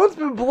 my phone's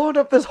been blowing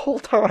up this whole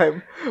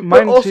time.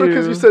 Mine but also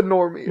because you said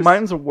normies.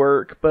 Mine's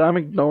work, but I'm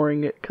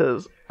ignoring it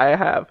because I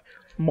have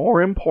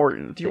more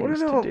important things to do. Do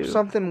you want to know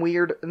something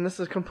weird? And this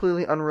is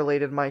completely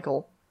unrelated,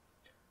 Michael.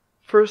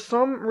 For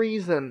some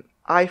reason,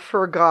 I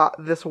forgot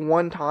this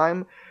one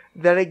time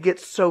that it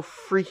gets so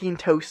freaking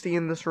toasty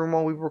in this room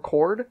while we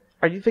record.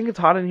 Are you think it's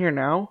hot in here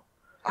now?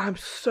 I'm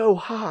so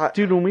hot.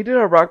 Dude, when we did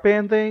our rock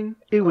band thing,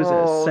 it was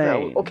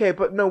insane. No. Okay,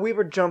 but no, we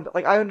were jumping.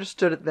 Like, I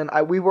understood it then.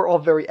 We were all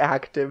very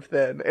active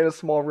then in a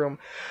small room.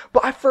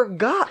 But I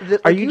forgot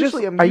that, like, are you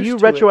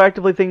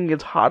retroactively thinking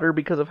it's hotter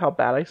because of how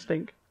bad I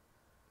stink?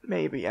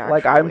 Maybe, actually.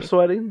 Like I'm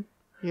sweating.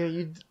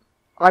 Yeah,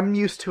 I'm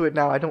used to it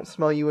now. I don't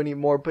smell you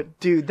anymore. But,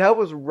 dude, that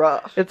was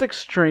rough. It's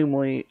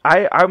extremely...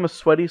 I'm a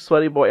sweaty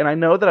boy, and I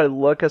know that I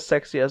look as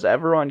sexy as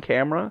ever on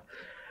camera,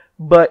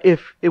 but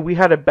if we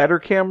had a better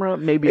camera,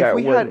 maybe I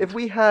wouldn't. If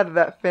we had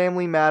that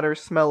Family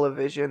Matters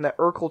smell-o-vision that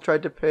Urkel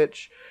tried to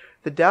pitch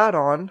the dad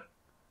on,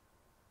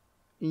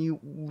 you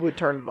would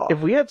turn it off.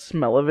 If we had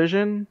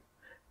smell-o-vision...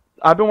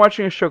 I've been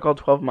watching a show called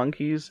 12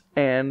 Monkeys,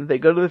 and they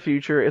go to the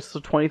future. It's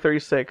the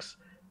 2036,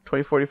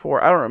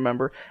 2044, I don't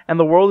remember. And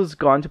the world has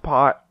gone to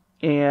pot,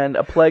 and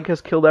a plague has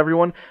killed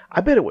everyone.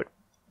 I bet it would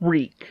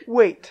reek.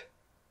 Wait.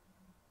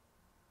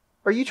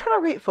 Are you trying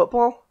to rate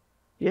football?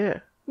 Yeah.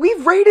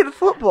 We've rated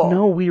football.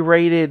 No, we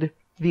rated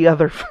the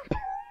other football.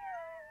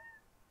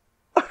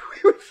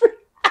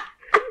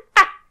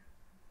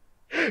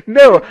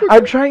 No,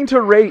 I'm trying to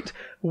rate...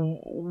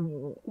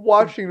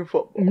 watching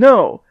football.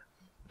 No.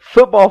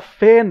 Football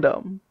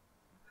fandom.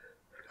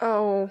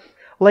 Oh.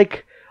 I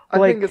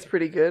think it's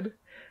pretty good.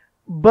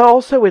 But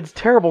also it's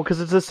terrible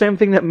because it's the same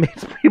thing that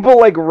makes people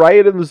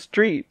riot in the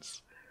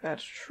streets.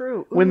 That's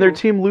true. Ooh. When their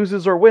team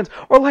loses or wins.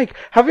 Or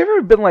have you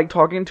ever been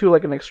talking to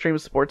an extreme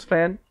sports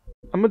fan?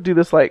 I'm gonna do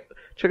this check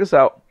this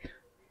out.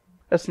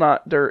 It's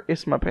not dirt,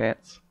 it's my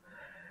pants.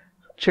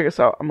 Check this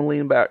out. I'm gonna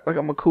lean back like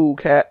I'm a cool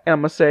cat and I'm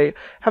gonna say,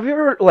 have you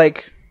ever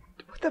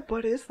what the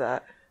butt is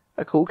that?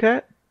 A cool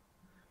cat?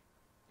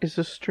 It's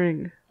a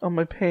string on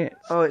my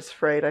pants. Oh, it's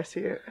frayed. I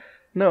see it.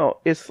 No,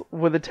 it's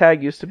where the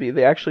tag used to be.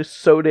 They actually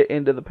sewed it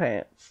into the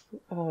pants.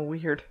 Oh,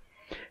 weird.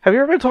 Have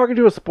you ever been talking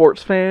to a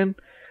sports fan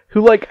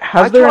who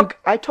has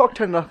I talk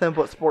to nothing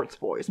but sports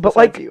boys.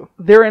 But you.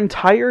 Their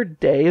entire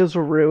day is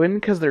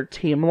ruined because their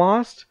team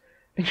lost,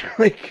 and you're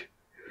like,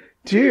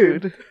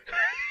 dude,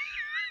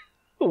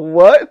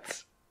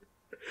 what?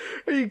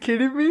 Are you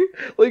kidding me?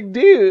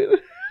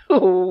 Dude,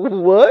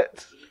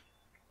 what?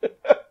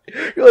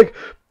 You're like,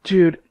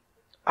 dude.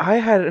 I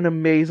had an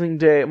amazing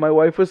day. My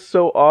wife was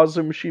so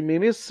awesome. She made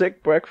me a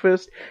sick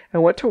breakfast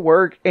and went to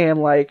work. And,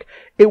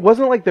 it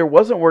wasn't like there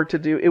wasn't work to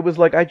do. It was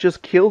I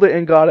just killed it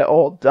and got it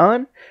all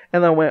done.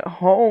 And then went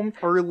home.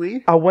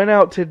 Early? I went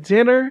out to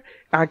dinner.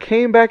 I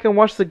came back and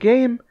watched the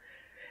game.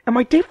 And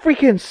my day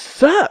freaking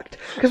sucked.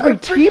 Because my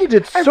team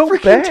did so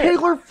bad.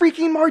 Taylor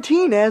freaking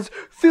Martinez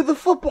threw the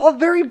football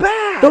very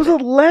bad. Those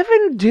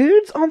 11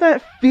 dudes on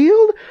that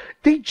field,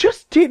 they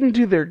just didn't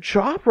do their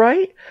job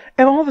right.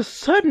 And all of a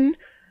sudden...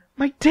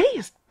 my day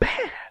is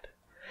bad.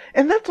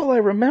 And that's all I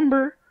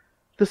remember.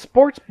 The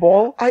sports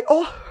ball. I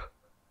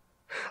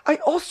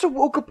also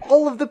woke up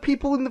all of the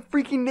people in the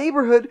freaking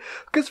neighborhood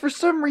because for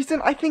some reason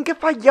I think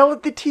if I yell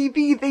at the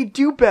TV, they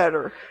do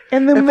better.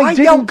 And then if when I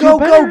they yell go,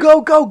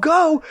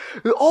 go,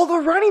 all the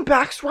running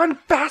backs run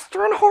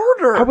faster and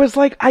harder. I was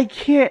like, I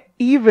can't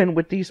even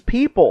with these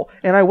people.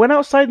 And I went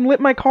outside and lit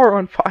my car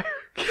on fire.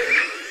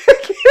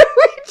 Can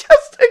we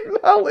just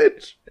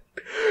acknowledge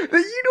that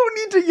you don't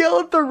need to yell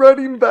at the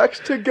running backs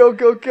to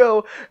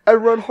go,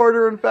 and run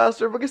harder and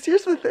faster? Because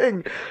here's the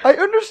thing. I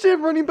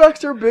understand running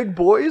backs are big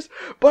boys,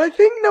 but I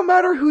think no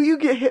matter who you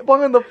get hit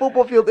by on the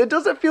football field, it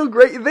doesn't feel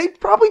great. They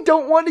probably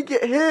don't want to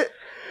get hit.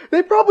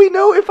 They probably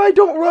know if I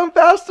don't run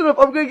fast enough,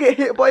 I'm going to get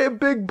hit by a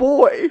big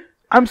boy.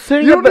 I'm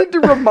sitting. You don't need to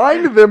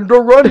remind them to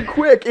run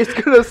quick. It's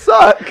gonna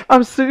suck.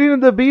 I'm sitting in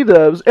the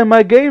B-dubs and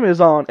my game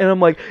is on, and I'm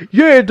like,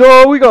 "Yeah,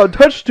 dog, we got a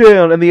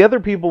touchdown!" And the other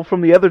people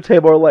from the other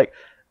table are like,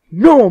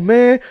 "No,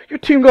 man, your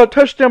team got a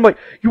touchdown." I'm like,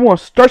 "You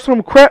want to start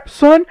some crap,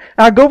 son?"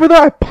 And I go over there,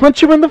 I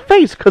punch him in the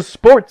face, cause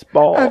sports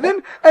ball. And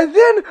then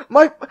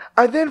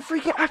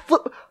freaking, I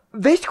flip.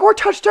 They score a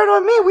touchdown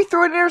on me. We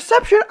throw an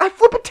interception. I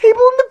flip a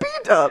table in the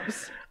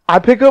B-dubs. I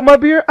pick up my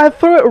beer, I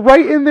throw it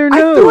right in their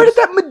nose. I throw it at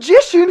that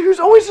magician who's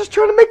always just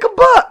trying to make a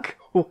buck.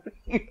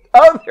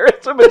 Oh,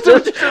 there's a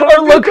magician.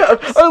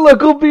 Our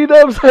local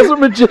B-dubs has a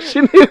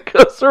magician who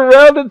goes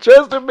around and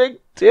tries to make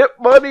tip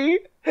money.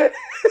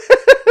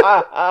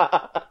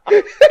 I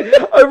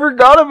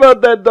forgot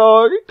about that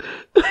dog.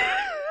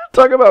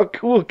 Talk about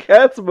cool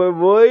cats, my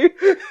boy.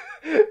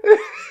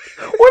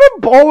 What a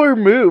baller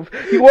move.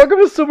 You walk up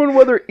to someone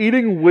while they're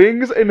eating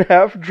wings and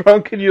half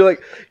drunk and you're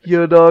like,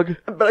 "Yo, dog.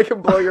 But I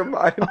can blow your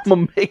mind.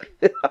 I'm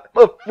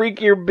gonna freak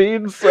your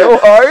beans so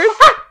hard.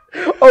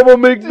 I'm gonna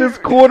make this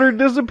quarter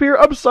disappear."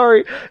 I'm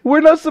sorry.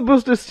 We're not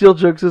supposed to steal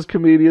jokes as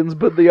comedians,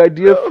 but the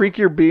idea of freak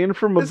your bean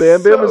from a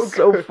Bam Bam is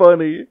so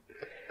funny.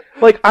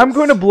 I'm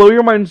going to blow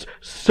your minds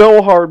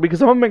so hard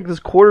because I'm gonna make this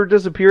quarter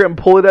disappear and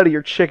pull it out of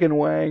your chicken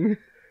wang.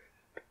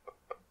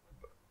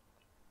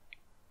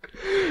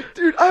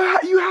 Dude,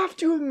 you have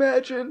to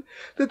imagine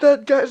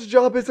that guy's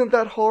job isn't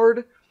that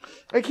hard.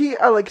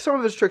 Some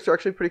of his tricks are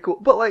actually pretty cool,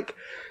 but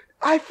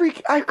I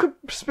could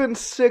spend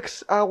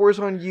 6 hours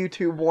on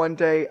YouTube one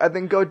day and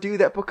then go do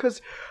that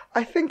because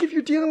I think if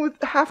you're dealing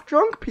with half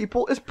drunk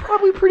people, it's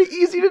probably pretty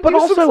easy to do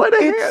some sleight of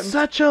hand. It's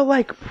such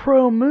a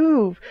pro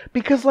move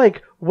because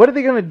what are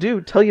they gonna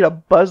do? Tell you to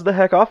buzz the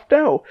heck off?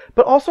 No,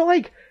 but also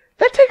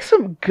That takes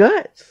some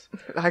guts.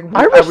 I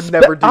would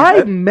never do that.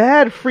 I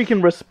mad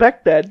freaking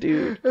respect that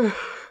dude.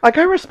 Like,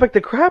 I respect the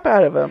crap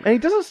out of him. And he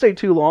doesn't stay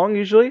too long,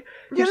 usually.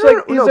 He's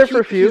there for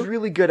a few. He's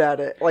really good at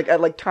it. Like,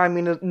 at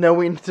timing,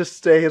 knowing to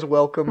stay his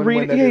welcome.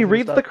 And he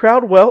reads the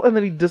crowd well, and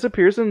then he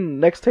disappears, and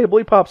next table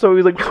he pops over.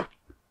 He's like,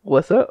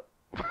 what's up?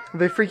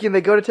 They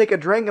go to take a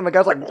drink, and the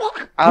guy's like,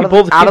 out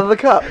of the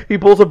cup. He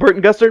pulls a Bert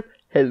and Guster.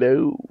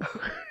 Hello.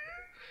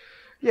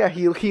 Yeah,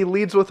 he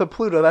leads with a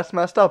Pluto. That's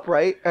messed up,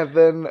 right? And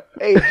then,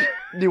 hey,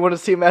 do you want to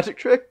see a magic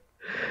trick?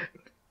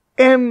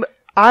 And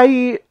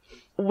I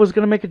was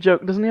going to make a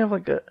joke. Doesn't he have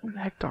like a...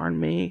 Heck darn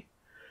me.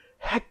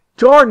 Heck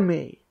darn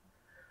me.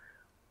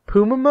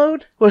 Puma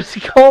mode? What does he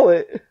call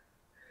it?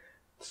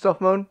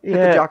 Stuff mode? Yeah. Hit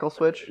the jackal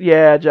switch?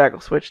 Yeah,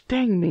 jackal switch.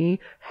 Dang me.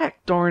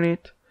 Heck darn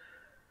it.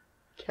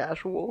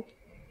 Casual.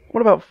 What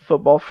about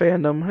football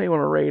fandom? How do you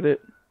want to rate it?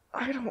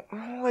 I don't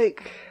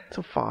like... It's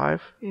a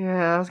 5.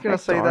 Yeah, I was going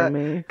to say that.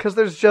 Me. Because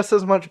there's just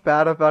as much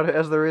bad about it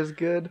as there is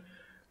good.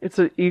 It's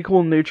an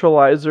equal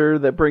neutralizer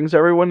that brings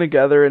everyone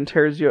together and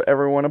tears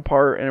everyone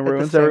apart and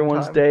ruins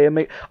everyone's day.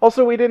 And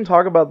also, we didn't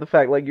talk about the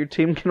fact, like, your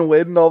team can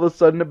win and all of a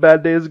sudden a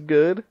bad day is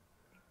good.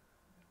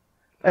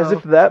 As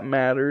if that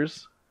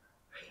matters.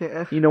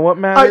 Yeah. You know what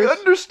matters? I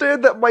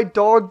understand that my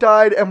dog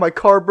died and my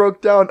car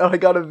broke down and I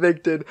got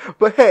evicted.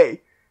 But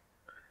hey...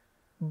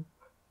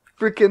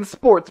 Freaking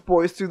sports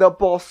boys threw that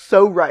ball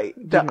so right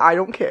that I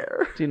don't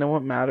care. Do you know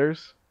what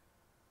matters?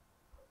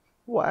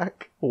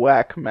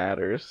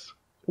 WackMatters.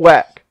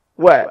 Whack.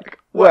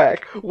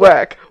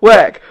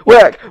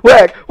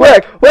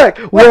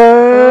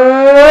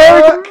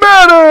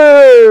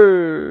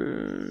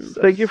 WackMatters!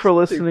 Thank you for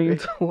listening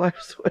to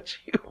Life's What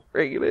You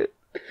Rate It.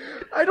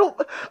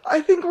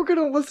 I think we're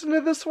gonna listen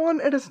to this one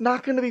and it's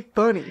not gonna be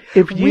funny.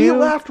 We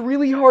laughed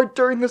really hard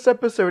during this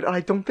episode and I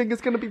don't think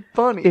it's gonna be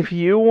funny. If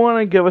you want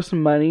to give us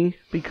money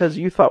because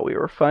you thought we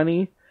were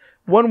funny,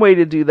 one way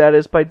to do that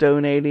is by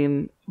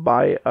donating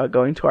by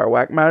going to our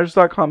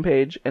WackMatters.com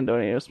page and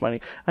donating us money.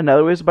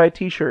 Another way is to buy a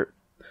t-shirt,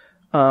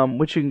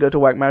 which you can go to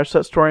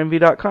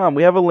WackMatters.storynv.com.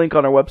 We have a link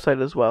on our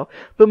website as well.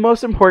 But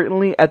most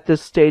importantly, at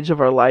this stage of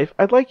our life,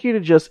 I'd like you to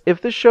just, if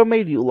this show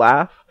made you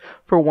laugh,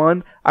 for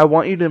one, I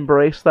want you to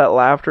embrace that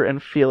laughter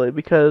and feel it,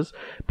 because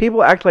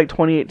people act like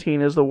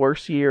 2018 is the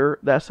worst year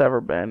that's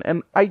ever been,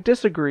 and I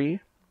disagree.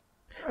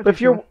 But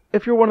if you're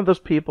one of those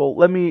people,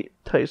 let me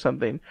tell you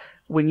something.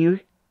 When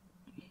you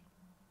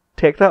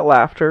take that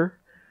laughter,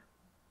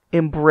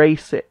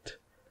 embrace it,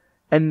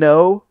 and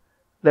know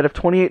that if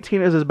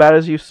 2018 is as bad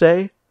as you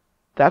say,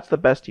 that's the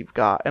best you've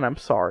got, and I'm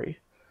sorry.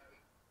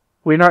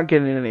 We're not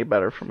getting any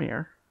better from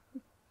here.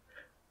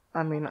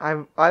 I mean,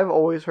 I've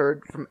always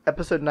heard from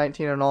episode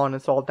 19 and on,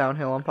 it's all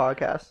downhill on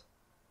podcasts.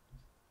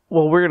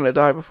 Well, we're going to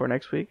die before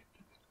next week.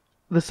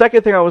 The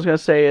second thing I was going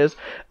to say is,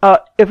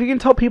 if you can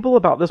tell people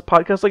about this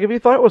podcast, like if you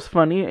thought it was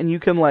funny and you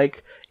can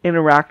like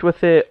interact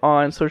with it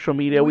on social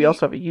media, we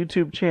also have a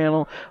YouTube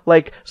channel.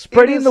 Like,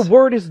 spreading the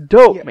word is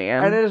dope,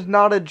 man. And it is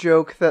not a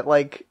joke that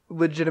like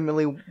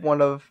legitimately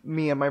one of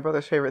me and my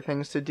brother's favorite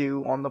things to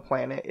do on the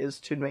planet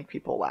is to make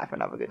people laugh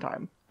and have a good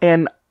time.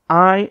 And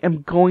I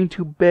am going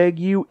to beg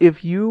you,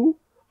 if you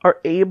are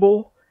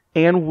able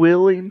and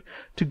willing,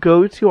 to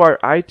go to our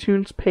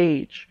iTunes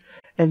page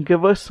and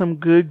give us some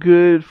good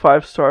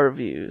 5-star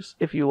reviews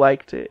if you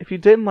liked it. If you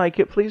didn't like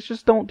it, please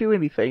just don't do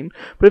anything.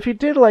 But if you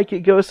did like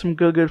it, give us some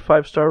good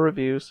 5-star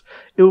reviews.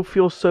 It will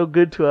feel so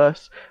good to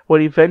us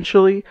when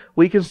eventually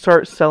we can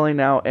start selling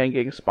out and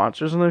getting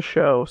sponsors on the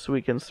show so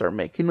we can start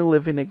making a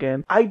living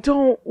again. I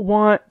don't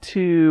want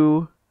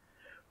to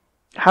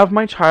have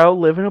my child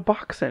live in a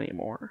box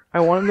anymore. I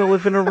want him to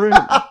live in a room.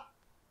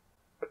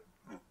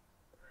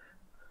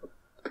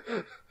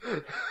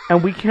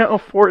 And we can't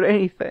afford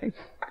anything.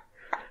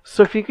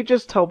 So if you could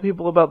just tell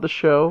people about the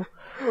show.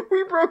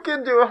 We broke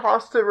into a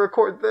house to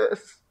record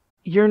this.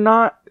 You're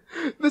not...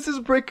 This is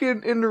breaking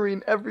and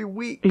entering every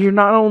week. You're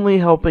not only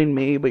helping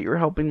me, but you're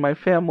helping my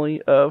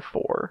family of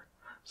 4.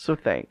 So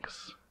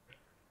thanks.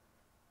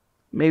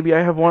 Maybe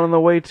I have one on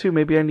the way too.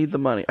 Maybe I need the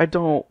money. I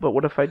don't, but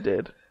what if I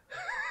did?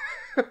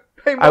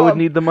 Hey, Mom, I would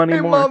need the money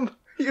more. Hey, Mom,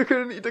 you're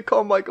going to need to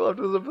call Michael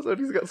after this episode.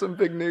 He's got some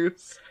big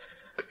news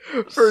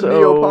for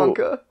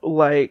Neoponka.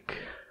 Like...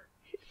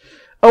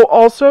 Oh,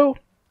 also,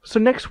 so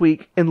next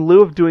week, in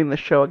lieu of doing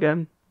this show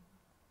again,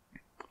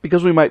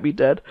 because we might be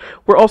dead,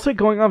 we're also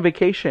going on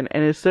vacation,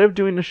 and instead of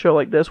doing a show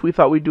like this, we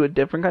thought we'd do a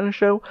different kind of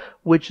show,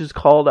 which is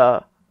called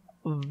a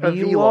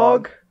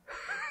vlog.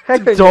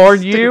 Heck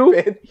darn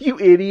you, you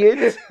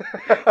idiot.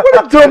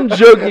 What a dumb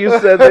joke you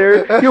said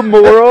there, you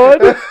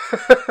moron.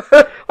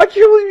 I can't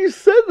believe you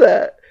said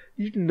that,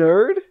 you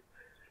nerd.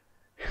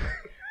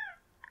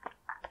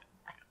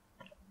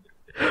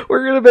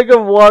 We're going to make a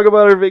vlog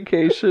about our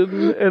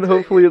vacation, and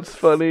hopefully it's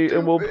funny,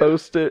 and we'll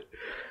post it.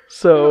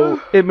 So,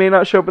 it may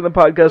not show up in the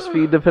podcast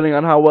feed, depending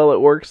on how well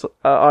it works,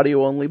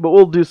 audio only, but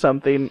we'll do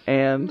something,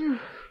 and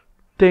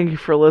thank you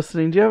for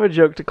listening. Do you have a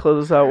joke to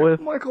close us out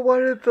with? Michael, why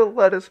did the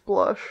lettuce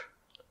blush?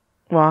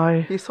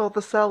 Why? He saw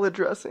the salad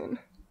dressing.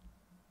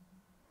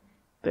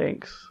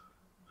 Thanks.